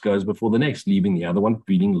spouse goes before the next, leaving the other one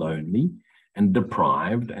feeling lonely and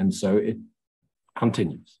deprived. And so it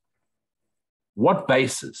continues. What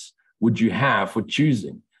basis would you have for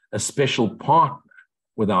choosing a special partner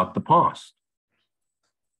without the past?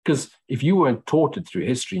 Because if you weren't taught it through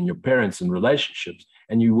history and your parents and relationships,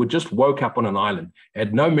 and you were just woke up on an island,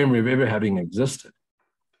 had no memory of ever having existed,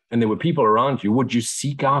 and there were people around you, would you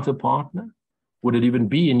seek out a partner? Would it even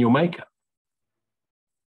be in your makeup?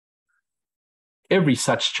 Every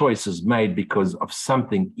such choice is made because of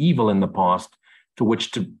something evil in the past to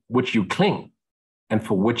which you cling, and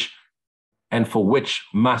for which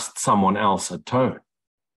must someone else atone,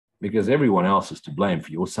 because everyone else is to blame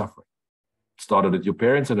for your suffering. It started at your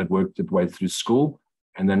parents and it worked its way through school,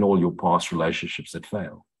 and then all your past relationships that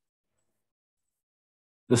fail.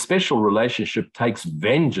 The special relationship takes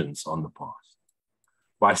vengeance on the past.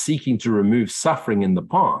 By seeking to remove suffering in the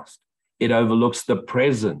past, it overlooks the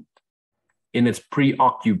present in its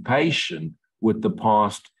preoccupation with the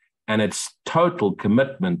past and its total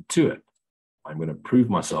commitment to it. I'm going to prove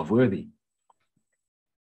myself worthy.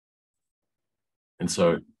 And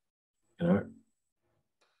so,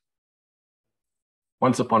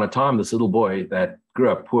 once upon a time, this little boy that grew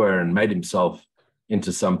up poor and made himself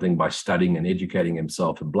into something by studying and educating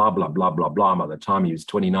himself and blah, blah, blah, blah, blah. By the time he was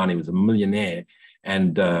 29, he was a millionaire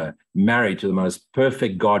and married to the most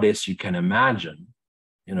perfect goddess you can imagine,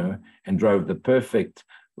 and drove the perfect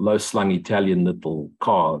low-slung Italian little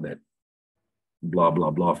car that blah, blah,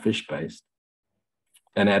 blah, fish-based,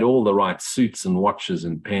 and had all the right suits and watches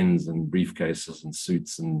and pens and briefcases and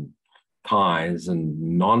suits and ties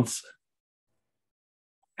and nonsense,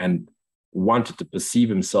 and wanted to perceive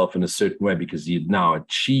himself in a certain way because he had now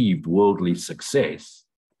achieved worldly success.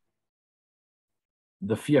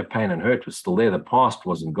 The fear, pain, and hurt was still there. The past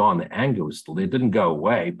wasn't gone. The anger was still there. It didn't go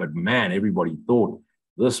away. But man, everybody thought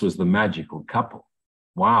this was the magical couple.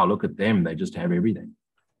 Wow, look at them. They just have everything.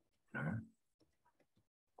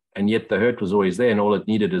 And yet the hurt was always there, and all it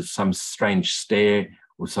needed is some strange stare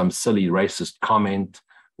or some silly racist comment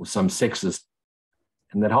or some sexist,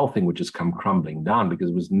 and that whole thing would just come crumbling down because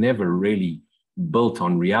it was never really built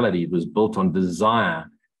on reality. It was built on desire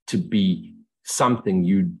to be something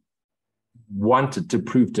you wanted to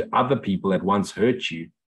prove to other people that once hurt you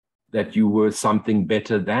that you were something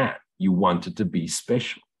better than. You wanted to be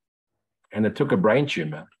special. And it took a brain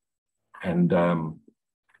tumor and a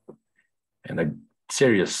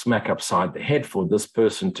serious smack upside the head for this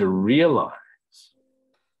person to realize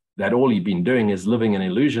that all he'd been doing is living an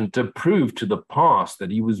illusion to prove to the past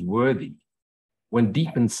that he was worthy, when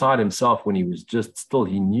deep inside himself, when he was just still,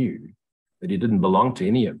 he knew that he didn't belong to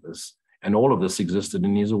any of this, and all of this existed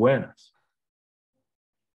in his awareness.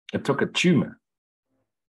 It took a tumor,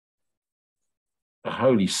 a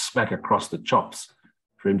holy smack across the chops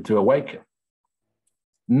for him to awaken.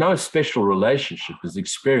 No special relationship is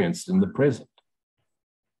experienced in the present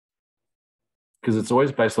because it's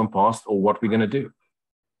always based on past or what we're going to do.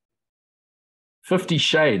 50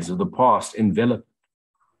 shades of the past envelop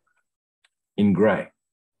in gray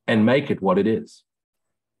and make it what it is.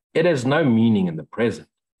 It has no meaning in the present.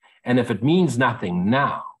 And if it means nothing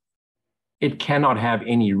now, it cannot have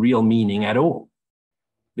any real meaning at all,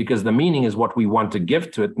 because the meaning is what we want to give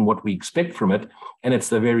to it and what we expect from it. And it's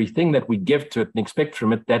the very thing that we give to it and expect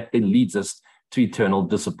from it that then leads us to eternal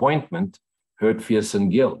disappointment, hurt, fear,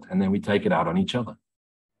 and guilt. And then we take it out on each other.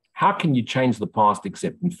 How can you change the past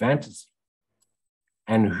except in fantasy?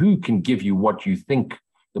 And who can give you what you think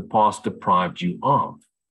the past deprived you of,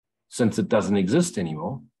 since it doesn't exist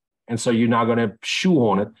anymore? And so you're now going to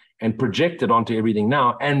shoehorn it and project it onto everything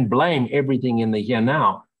now and blame everything in the here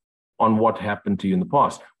now on what happened to you in the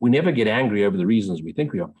past. We never get angry over the reasons we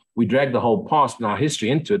think we are. We drag the whole past and our history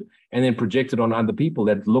into it and then project it on other people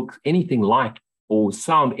that look anything like or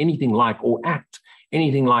sound anything like or act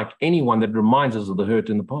anything like anyone that reminds us of the hurt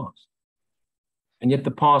in the past. And yet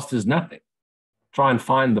the past is nothing. Try and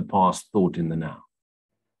find the past thought in the now.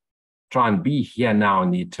 Try and be here now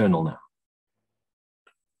in the eternal now.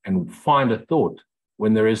 And find a thought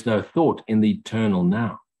when there is no thought in the eternal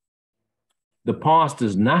now. The past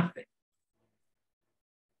is nothing.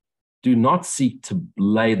 Do not seek to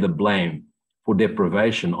lay the blame for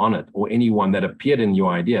deprivation on it, or anyone that appeared in your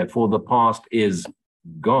idea, for the past is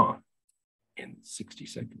gone in 60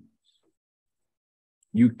 seconds.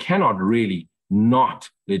 You cannot really not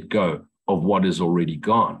let go of what is already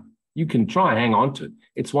gone. You can try hang on to it.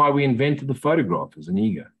 It's why we invented the photograph as an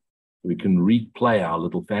ego. We can replay our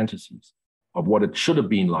little fantasies of what it should have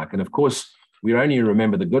been like. And of course, we only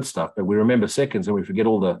remember the good stuff, but we remember seconds and we forget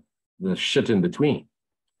all the shit in between.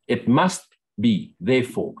 It must be,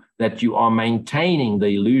 therefore, that you are maintaining the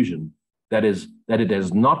illusion that it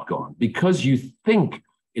has not gone because you think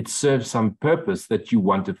it serves some purpose that you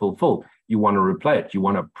want to fulfill. You want to replay it. You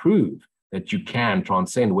want to prove that you can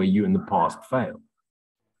transcend where you in the past failed.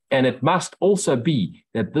 And it must also be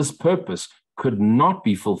that this purpose could not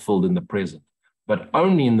be fulfilled in the present, but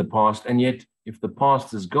only in the past. And yet, if the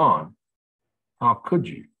past is gone, how could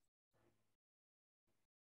you?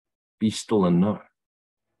 Be still and know.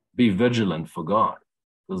 Be vigilant for God,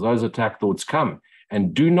 because those attack thoughts come.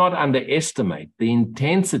 And do not underestimate the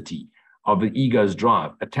intensity of the ego's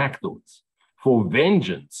drive, attack thoughts, for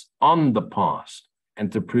vengeance on the past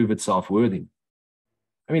and to prove itself worthy.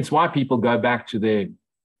 I mean, it's why people go back to their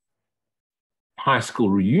high school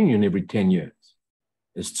reunion every 10 years,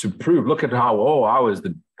 is to prove, look at how,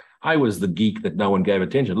 I was the geek that no one gave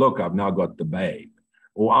attention. Look, I've now got the babe.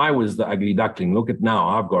 Or I was the ugly duckling. Look at now,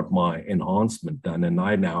 I've got my enhancement done and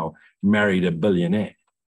I now married a billionaire,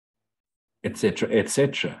 etc.,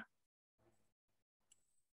 etc.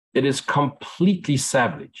 It is completely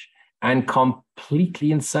savage and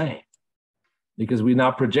completely insane because we're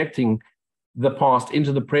now projecting the past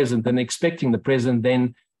into the present and expecting the present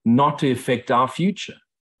then not to affect our future.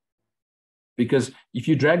 Because if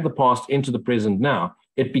you drag the past into the present now,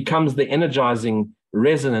 it becomes the energizing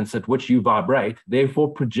resonance at which you vibrate,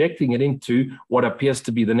 therefore projecting it into what appears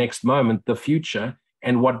to be the next moment, the future.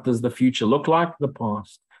 And what does the future look like? The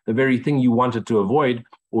past. The very thing you wanted to avoid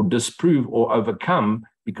or disprove or overcome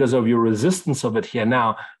because of your resistance of it here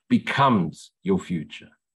now becomes your future.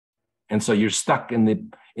 And so you're stuck in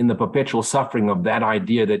the perpetual suffering of that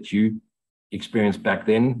idea that you experienced back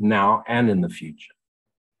then, now, and in the future.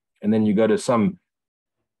 And then you go to some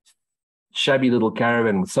shabby little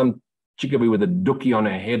caravan with some chickabee with a dookie on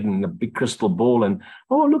her head and a big crystal ball and,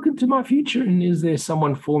 oh, look into my future. And is there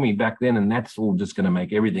someone for me back then? And that's all just going to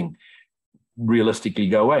make everything realistically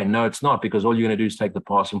go away. No, it's not, because all you're going to do is take the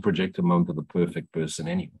past and project a moment of the perfect person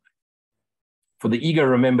anyway. For the ego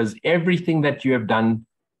remembers everything that you have done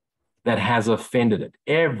that has offended it,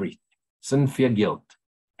 everything, sin, fear, guilt,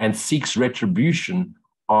 and seeks retribution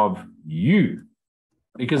of you,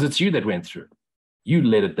 because it's you that went through it. You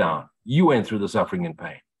let it down. You went through the suffering and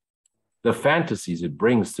pain. The fantasies it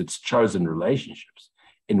brings to its chosen relationships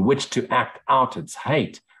in which to act out its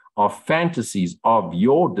hate are fantasies of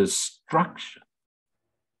your destruction.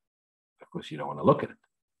 Of course, you don't want to look at it,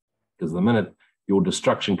 because the minute your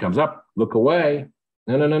destruction comes up, look away.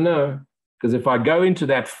 No, no, no, no. Because if I go into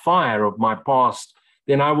that fire of my past,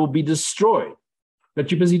 then I will be destroyed. But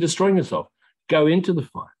you're busy destroying yourself. Go into the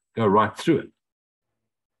fire. Go right through it.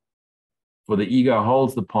 For the ego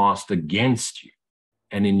holds the past against you.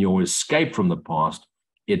 And in your escape from the past,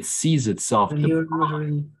 it sees itself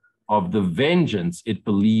deprived of the vengeance it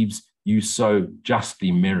believes you so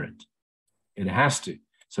justly merit. It has to.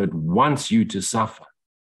 So it wants you to suffer.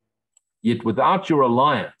 Yet without your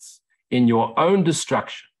alliance in your own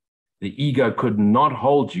destruction, the ego could not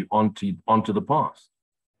hold you onto the past.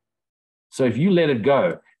 So if you let it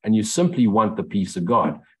go and you simply want the peace of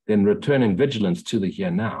God, then return in vigilance to the here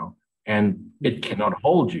now, and it cannot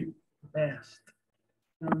hold you. Best.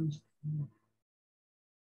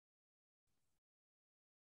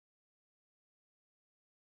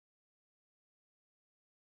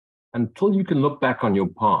 Until you can look back on your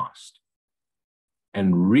past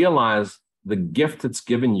and realize the gift it's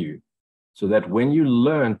given you, so that when you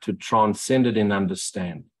learn to transcend it in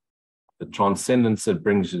understanding, the transcendence that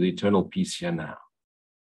brings you the eternal peace here now,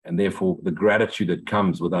 and therefore the gratitude that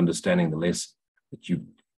comes with understanding the lesson, that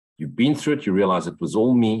you've been through it, you realize it was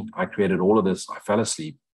all me, I created all of this, I fell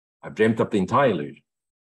asleep, I've dreamt up the entire illusion.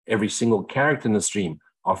 Every single character in the stream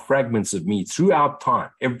are fragments of me throughout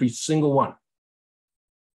time, every single one.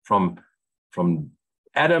 From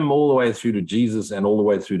Adam all the way through to Jesus and all the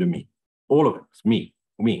way through to me. All of it, it's me.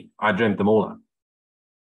 I dreamt them all up.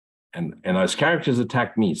 And those characters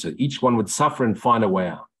attacked me, so each one would suffer and find a way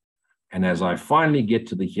out. And as I finally get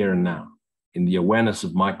to the here and now, in the awareness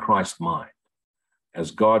of my Christ mind,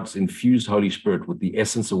 as God's infused Holy Spirit with the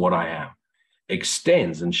essence of what I am,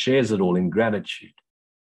 extends and shares it all in gratitude,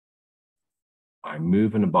 I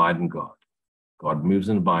move and abide in God. God moves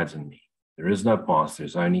and abides in me. There is no past,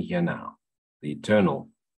 there's only here now, the eternal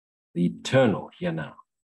the eternal here now.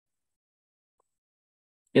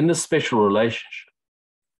 In the special relationship,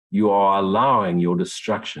 you are allowing your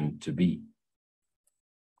destruction to be.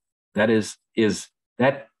 That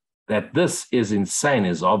this is insane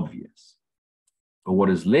is obvious. But what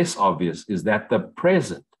is less obvious is that the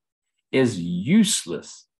present is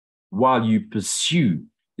useless while you pursue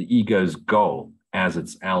the ego's goal as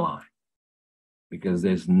its ally. Because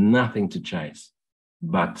there's nothing to chase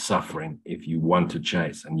but suffering if you want to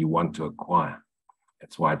chase and you want to acquire.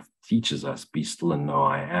 That's why it teaches us, be still and know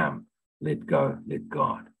I am. Let go, let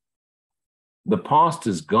God. The past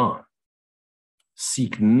is gone.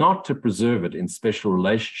 Seek not to preserve it in special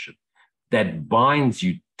relationship that binds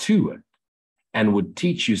you to it and would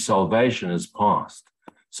teach you salvation as past.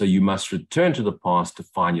 So you must return to the past to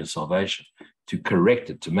find your salvation, to correct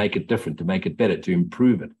it, to make it different, to make it better, to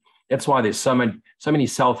improve it. That's why there's so many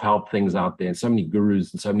self-help things out there and so many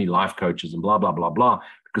gurus and so many life coaches and blah, blah, blah, blah,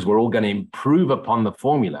 because we're all going to improve upon the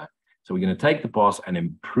formula. So we're going to take the past and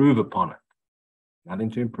improve upon it. Nothing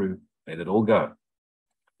to improve. Let it all go.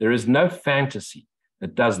 There is no fantasy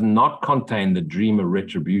that does not contain the dream of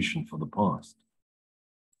retribution for the past.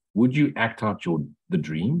 Would you act out the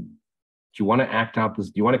dream? Do you want to act out this?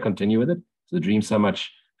 Do you want to continue with it? Is the dream so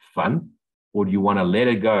much fun? Or do you want to let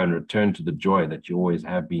it go and return to the joy that you always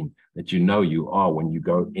have been, that you know you are when you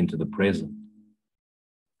go into the present?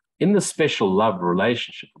 In the special love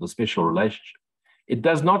relationship, or the special relationship, it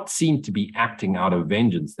does not seem to be acting out of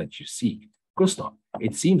vengeance that you seek. Of course not.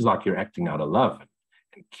 It seems like you're acting out of love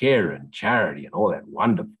and care and charity and all that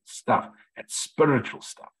wonderful stuff, that spiritual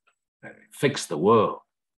stuff, fix the world.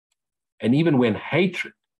 And even when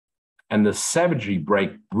hatred and the savagery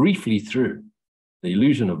break briefly through, the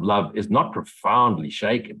illusion of love is not profoundly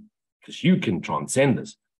shaken because you can transcend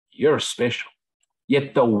this. You're special.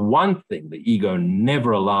 Yet the one thing the ego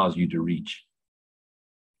never allows you to reach,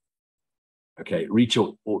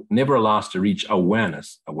 or never allows to reach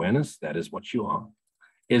awareness, that is what you are,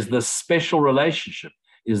 is the special relationship,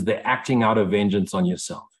 is the acting out of vengeance on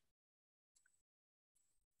yourself.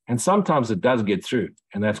 And sometimes it does get through,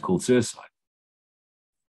 and that's called suicide.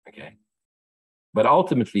 Okay. But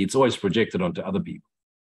ultimately, it's always projected onto other people.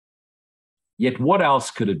 Yet what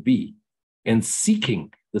else could it be? In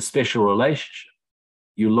seeking the special relationship,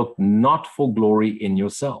 you look not for glory in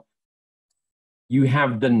yourself. You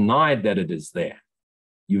have denied that it is there.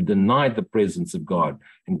 You've denied the presence of God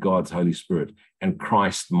and God's Holy Spirit and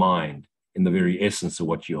Christ's mind in the very essence of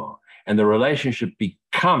what you are. And the relationship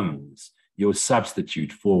becomes your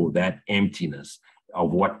substitute for that emptiness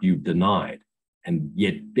of what you've denied and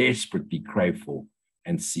yet desperately crave for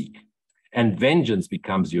and seek. And vengeance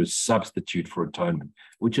becomes your substitute for atonement,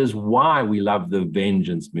 which is why we love the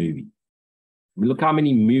vengeance movie. I mean, look how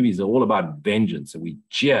many movies are all about vengeance, and we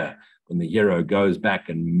cheer when the hero goes back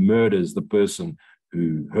and murders the person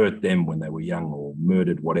who hurt them when they were young or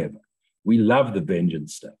murdered whatever. We love the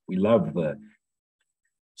vengeance stuff. We love the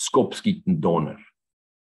skopskiet and donor.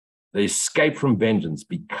 The escape from vengeance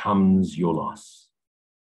becomes your loss.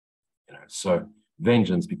 So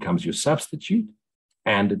vengeance becomes your substitute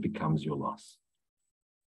and it becomes your loss.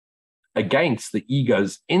 Against the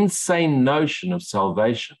ego's insane notion of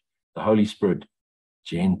salvation, the Holy Spirit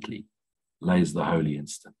gently lays the holy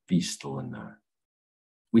instant. Be still and know.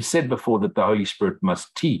 We said before that the Holy Spirit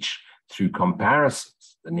must teach through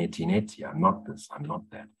comparisons. The neti, I'm not this, I'm not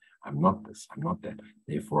that. I'm not this, I'm not that.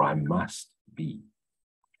 Therefore, I must be.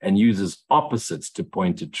 And uses opposites to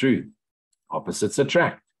point to truth. Opposites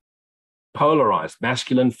attract. Polarized,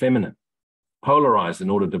 masculine, feminine. Polarized in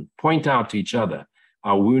order to point out to each other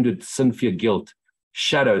our wounded, sin, fear, guilt,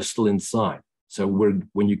 shadows still inside. So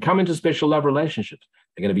when you come into special love relationships,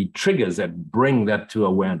 they're going to be triggers that bring that to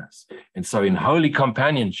awareness. And so in holy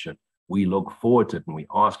companionship, we look forward to it and we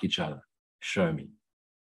ask each other, show me.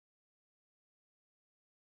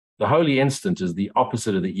 The holy instant is the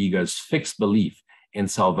opposite of the ego's fixed belief in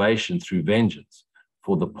salvation through vengeance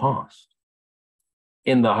for the past.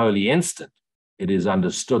 In the holy instant, it is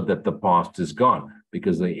understood that the past is gone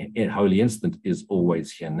because the holy instant is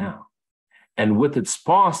always here now. And with its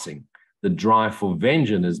passing, the drive for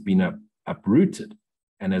vengeance has been uprooted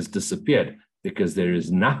and has disappeared because there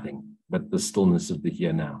is nothing but the stillness of the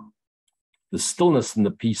here now. The stillness and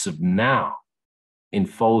the peace of now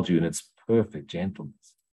enfold you in its perfect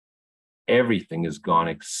gentleness. Everything is gone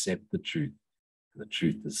except the truth, and the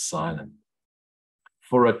truth is silent.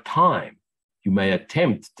 For a time, you may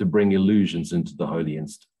attempt to bring illusions into the holy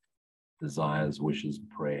instant, desires, wishes,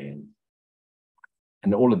 prayers.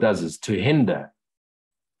 And all it does is to hinder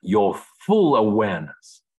your full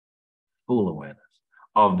awareness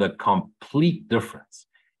of the complete difference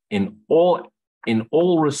in all in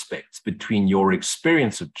all respects between your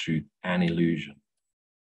experience of truth and illusion,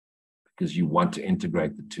 because you want to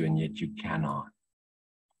integrate the two, and yet you cannot.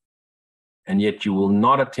 And yet you will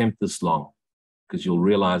not attempt this long, because you'll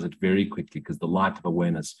realize it very quickly, because the light of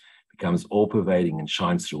awareness becomes all-pervading and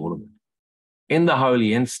shines through all of it. In the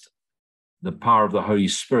holy instant, the power of the Holy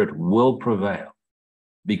Spirit will prevail,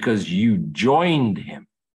 because you joined him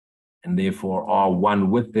and therefore are one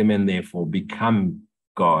with him, and therefore become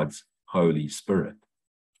God's Holy Spirit.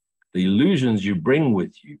 The illusions you bring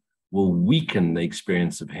with you will weaken the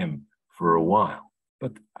experience of him for a while,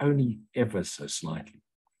 but only ever so slightly,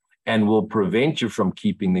 and will prevent you from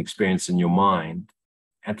keeping the experience in your mind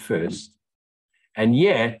at first. And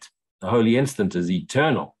yet, the holy instant is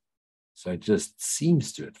eternal, so it just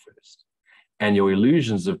seems to at first. And your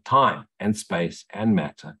illusions of time and space and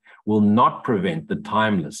matter will not prevent the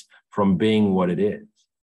timeless from being what it is,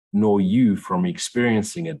 nor you from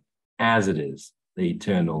experiencing it as it is, the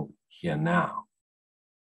eternal here now.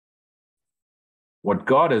 What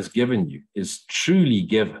God has given you is truly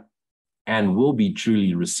given and will be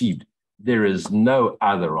truly received. There is no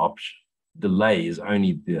other option. Delay is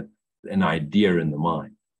only an idea in the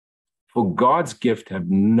mind. For God's gift have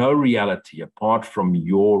no reality apart from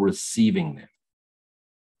your receiving them.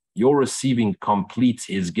 Your receiving completes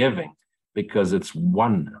his giving, because it's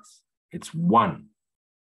oneness. It's one.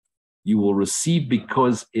 You will receive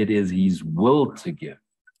because it is his will to give.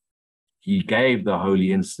 He gave the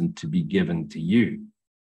holy instant to be given to you,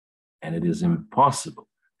 and it is impossible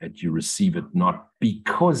that you receive it not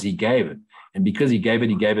because he gave it. And because he gave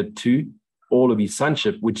it to all of his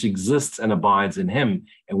sonship, which exists and abides in him.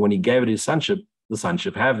 And when he gave it his sonship, the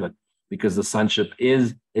sonship have it, because the sonship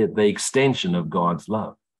is the extension of God's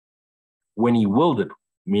love. When he willed it,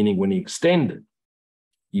 meaning when he extended,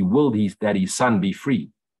 he willed that his son be free.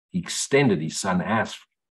 He extended his son as free,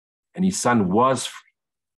 and his son was free.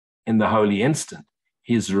 In the holy instant,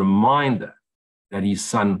 his reminder that his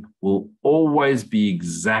son will always be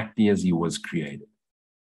exactly as he was created.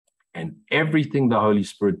 And everything the Holy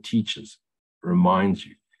Spirit teaches, reminds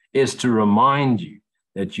you, is to remind you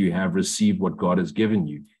that you have received what God has given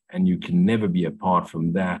you, and you can never be apart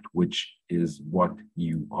from that which is what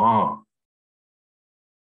you are.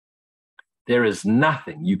 There is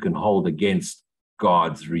nothing you can hold against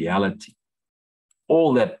God's reality.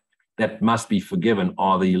 All that must be forgiven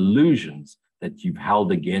are the illusions that you've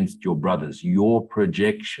held against your brothers, your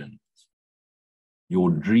projections,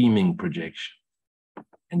 your dreaming projection.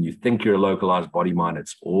 And you think you're a localized body mind,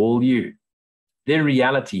 it's all you. Their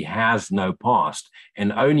reality has no past,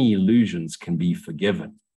 and only illusions can be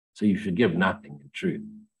forgiven. So you forgive nothing in truth.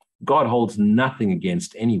 God holds nothing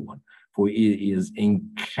against anyone, for he is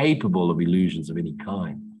incapable of illusions of any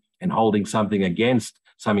kind. And holding something against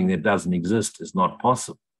something that doesn't exist is not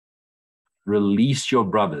possible. Release your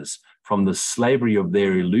brothers from the slavery of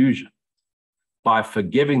their illusion by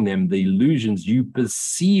forgiving them the illusions you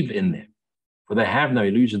perceive in them. For they have no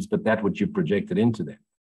illusions but that which you projected into them,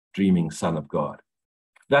 dreaming Son of God.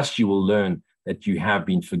 Thus you will learn that you have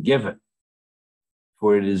been forgiven,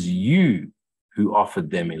 for it is you who offered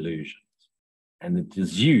them illusions, and it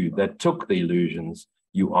is you that took the illusions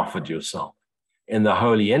you offered yourself. In the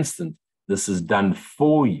holy instant, this is done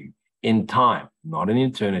for you in time, not in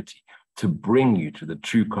eternity, to bring you to the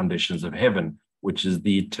true conditions of heaven, which is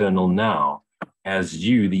the eternal now, as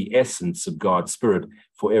you, the essence of God's Spirit,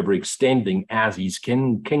 forever extending as his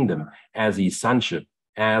kingdom, as his sonship,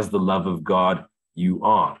 as the love of God you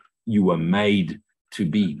are. You were made to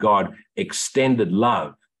be. God extended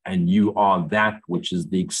love, and you are that which is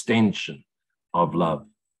the extension of love.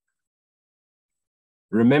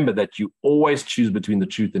 Remember that you always choose between the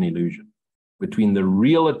truth and illusion, between the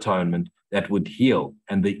real atonement that would heal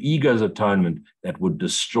and the ego's atonement that would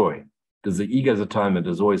destroy. Because the ego's atonement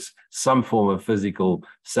is always some form of physical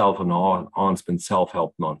self-enhancement,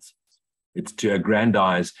 self-help nonsense. It's to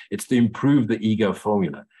aggrandize, it's to improve the ego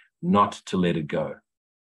formula, not to let it go.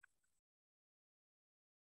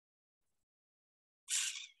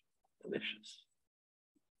 Delicious.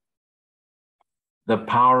 The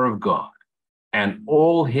power of God and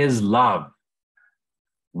all his love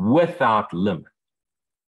without limit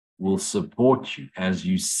will support you as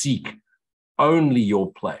you seek only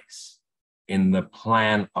your place in the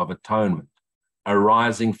plan of atonement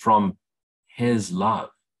arising from his love.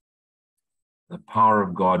 The power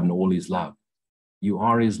of God and all his love. You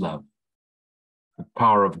are his love. The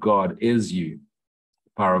power of God is you.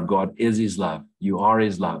 The power of God is his love. You are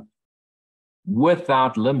his love.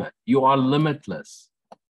 Without limit. You are limitless.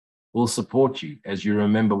 Will support you as you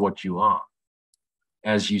remember what you are.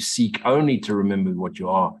 As you seek only to remember what you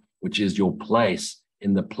are, which is your place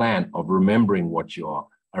in the plan of remembering what you are,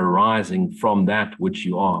 arising from that which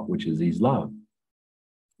you are, which is his love.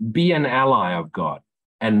 Be an ally of God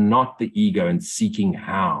and not the ego and seeking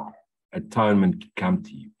how atonement can come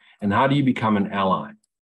to you. And how do you become an ally?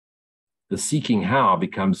 The seeking how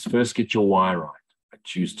becomes first get your why right. I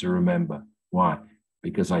choose to remember. Why?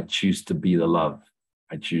 Because I choose to be the love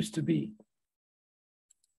I choose to be.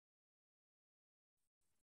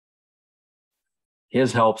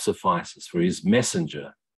 His help suffices, for his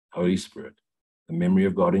messenger, Holy Spirit, the memory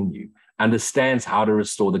of God in you, understands how to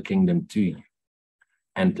restore the kingdom to you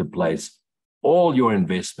and to place all your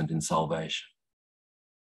investment in salvation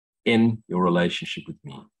in your relationship with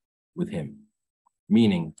me, with him.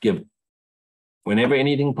 Meaning, whenever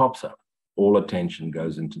anything pops up, all attention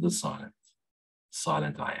goes into the silence.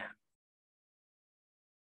 Silent I am.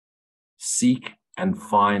 Seek and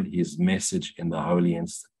find his message in the holy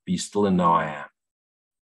instant. Be still and know I am.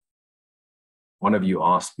 One of you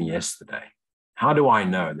asked me yesterday, how do I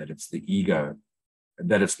know that it's the ego,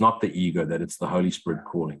 that it's not the ego, that it's the Holy Spirit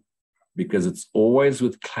calling? Because it's always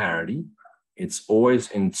with clarity, it's always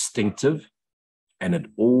instinctive, and it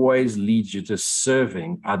always leads you to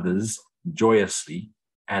serving others joyously.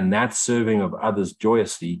 And that serving of others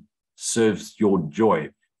joyously serves your joy,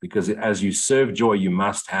 because as you serve joy, you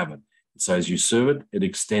must have it. So as you serve it, it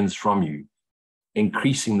extends from you,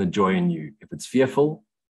 increasing the joy in you. If it's fearful,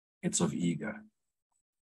 it's of ego.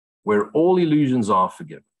 Where all illusions are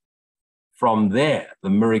forgiven. From there,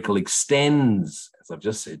 the miracle extends, as I've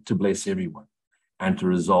just said, to bless everyone and to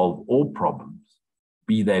resolve all problems,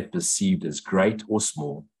 be they perceived as great or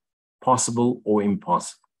small, possible or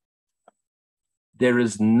impossible. There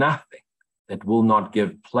is nothing that will not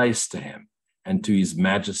give place to him and to his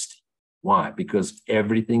majesty. Why? Because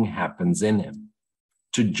everything happens in him.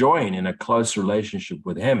 To join in a close relationship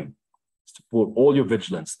with him is to put all your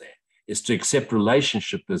vigilance there, is to accept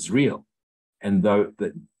relationship as real, and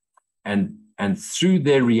through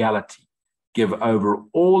their reality, give over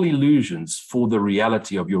all illusions for the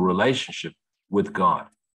reality of your relationship with God.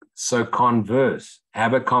 So converse,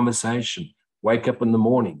 have a conversation, wake up in the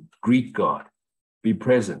morning, greet God, be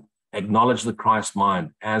present, acknowledge the Christ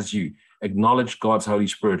mind as you, acknowledge God's Holy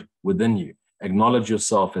Spirit within you, acknowledge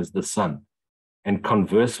yourself as the Son, and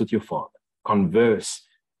converse with your Father. Converse,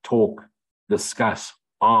 talk, discuss,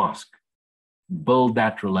 ask, build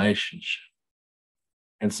that relationship.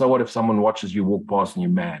 And so what if someone watches you walk past and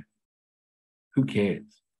you're mad? Who cares?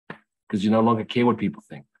 Because you no longer care what people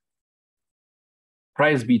think.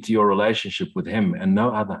 Praise be to your relationship with him and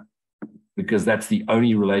no other, because that's the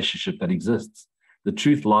only relationship that exists. The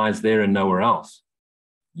truth lies there and nowhere else.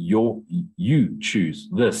 You choose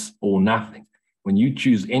this or nothing. When you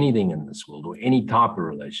choose anything in this world or any type of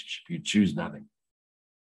relationship, you choose nothing.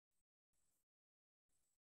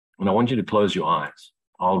 And I want you to close your eyes.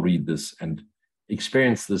 I'll read this and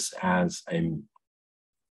experience this as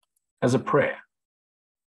a prayer.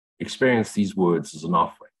 Experience these words as an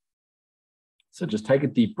offering. So just take a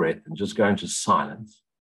deep breath and just go into silence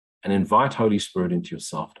and invite Holy Spirit into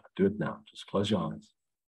yourself. Do it now. Just close your eyes,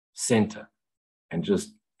 center, and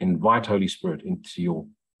just invite Holy Spirit into your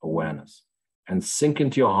awareness and sink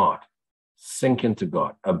into your heart, sink into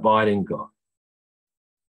God, abide in God.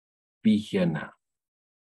 Be here now.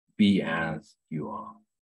 Be as you are.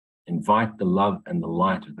 Invite the love and the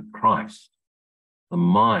light of the Christ, the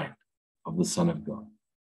mind of the Son of God,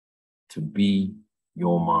 to be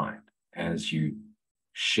your mind as you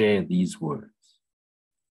share these words.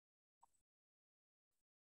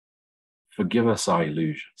 Forgive us our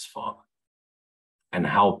illusions, Father, and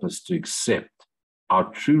help us to accept our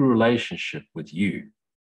true relationship with you,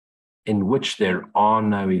 in which there are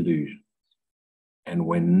no illusions and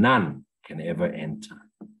where none can ever enter.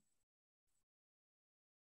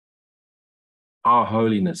 Our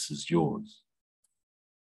holiness is yours.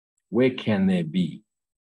 Where can there be?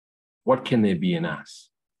 What can there be in us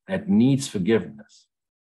that needs forgiveness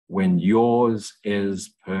when yours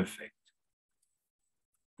is perfect?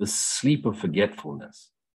 The sleep of forgetfulness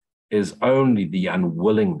is only the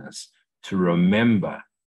unwillingness to remember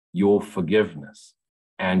your forgiveness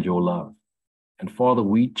and your love. And Father,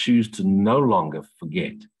 we choose to no longer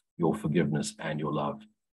forget your forgiveness and your love,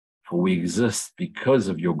 for we exist because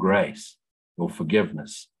of your grace, your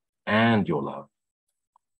forgiveness, and your love.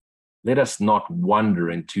 Let us not wander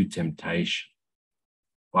into temptation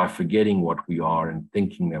by forgetting what we are and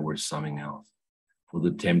thinking that we're something else. For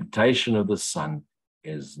the temptation of the Son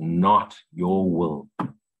is not your will.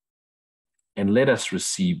 And let us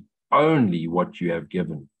receive only what you have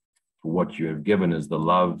given, for what you have given is the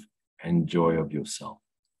love and joy of yourself.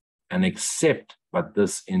 And accept but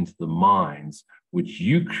this into the minds which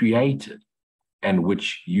you created and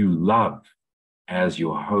which you love as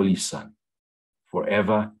your holy Son,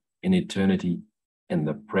 forever in eternity, in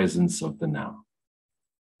the presence of the now.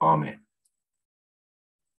 Amen.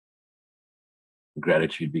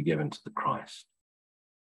 Gratitude be given to the Christ,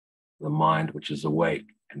 the mind which is awake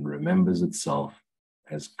and remembers itself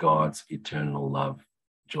as God's eternal love,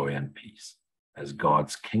 joy, and peace, as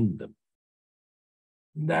God's kingdom,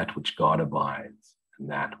 that which God abides, and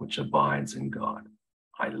that which abides in God.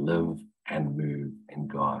 I live and move in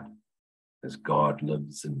God, as God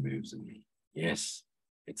lives and moves in me. Yes,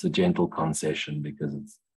 it's a gentle concession because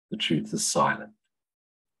the truth is silent,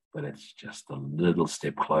 but it's just a little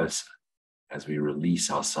step closer as we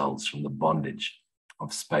release ourselves from the bondage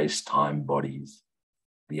of space, time, bodies,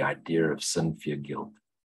 the idea of sin, fear, guilt,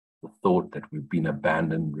 the thought that we've been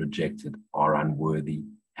abandoned, rejected, are unworthy,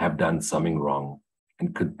 have done something wrong,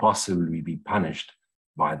 and could possibly be punished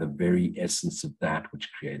by the very essence of that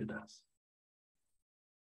which created us.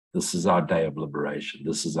 This is our day of liberation.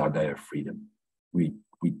 This is our day of freedom. We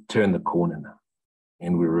turn the corner now,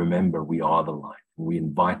 and we remember we are the light. We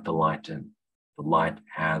invite the light in. The light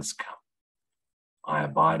has come. I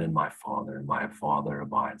abide in my Father, and my Father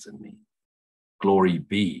abides in me. Glory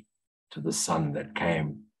be to the Son that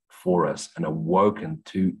came for us and awoken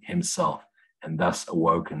to himself, and thus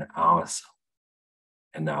awoken ourselves.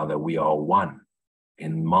 And now that we are one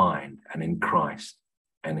in mind and in Christ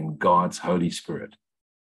and in God's Holy Spirit,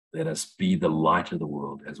 let us be the light of the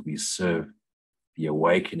world as we serve the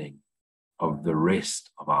awakening of the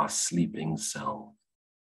rest of our sleeping selves,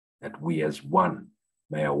 that we as one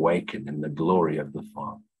may awaken in the glory of the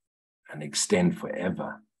Father and extend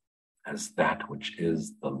forever as that which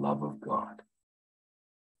is the love of God.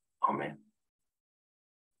 Amen.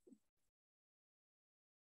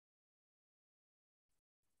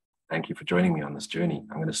 Thank you for joining me on this journey.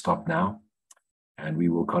 I'm going to stop now, and we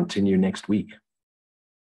will continue next week.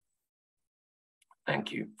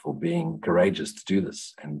 Thank you for being courageous to do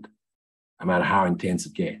this. And no matter how intense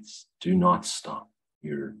it gets, do not stop.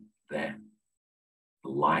 You're there. The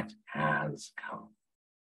light has come.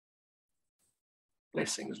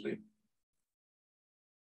 Blessings, Luke.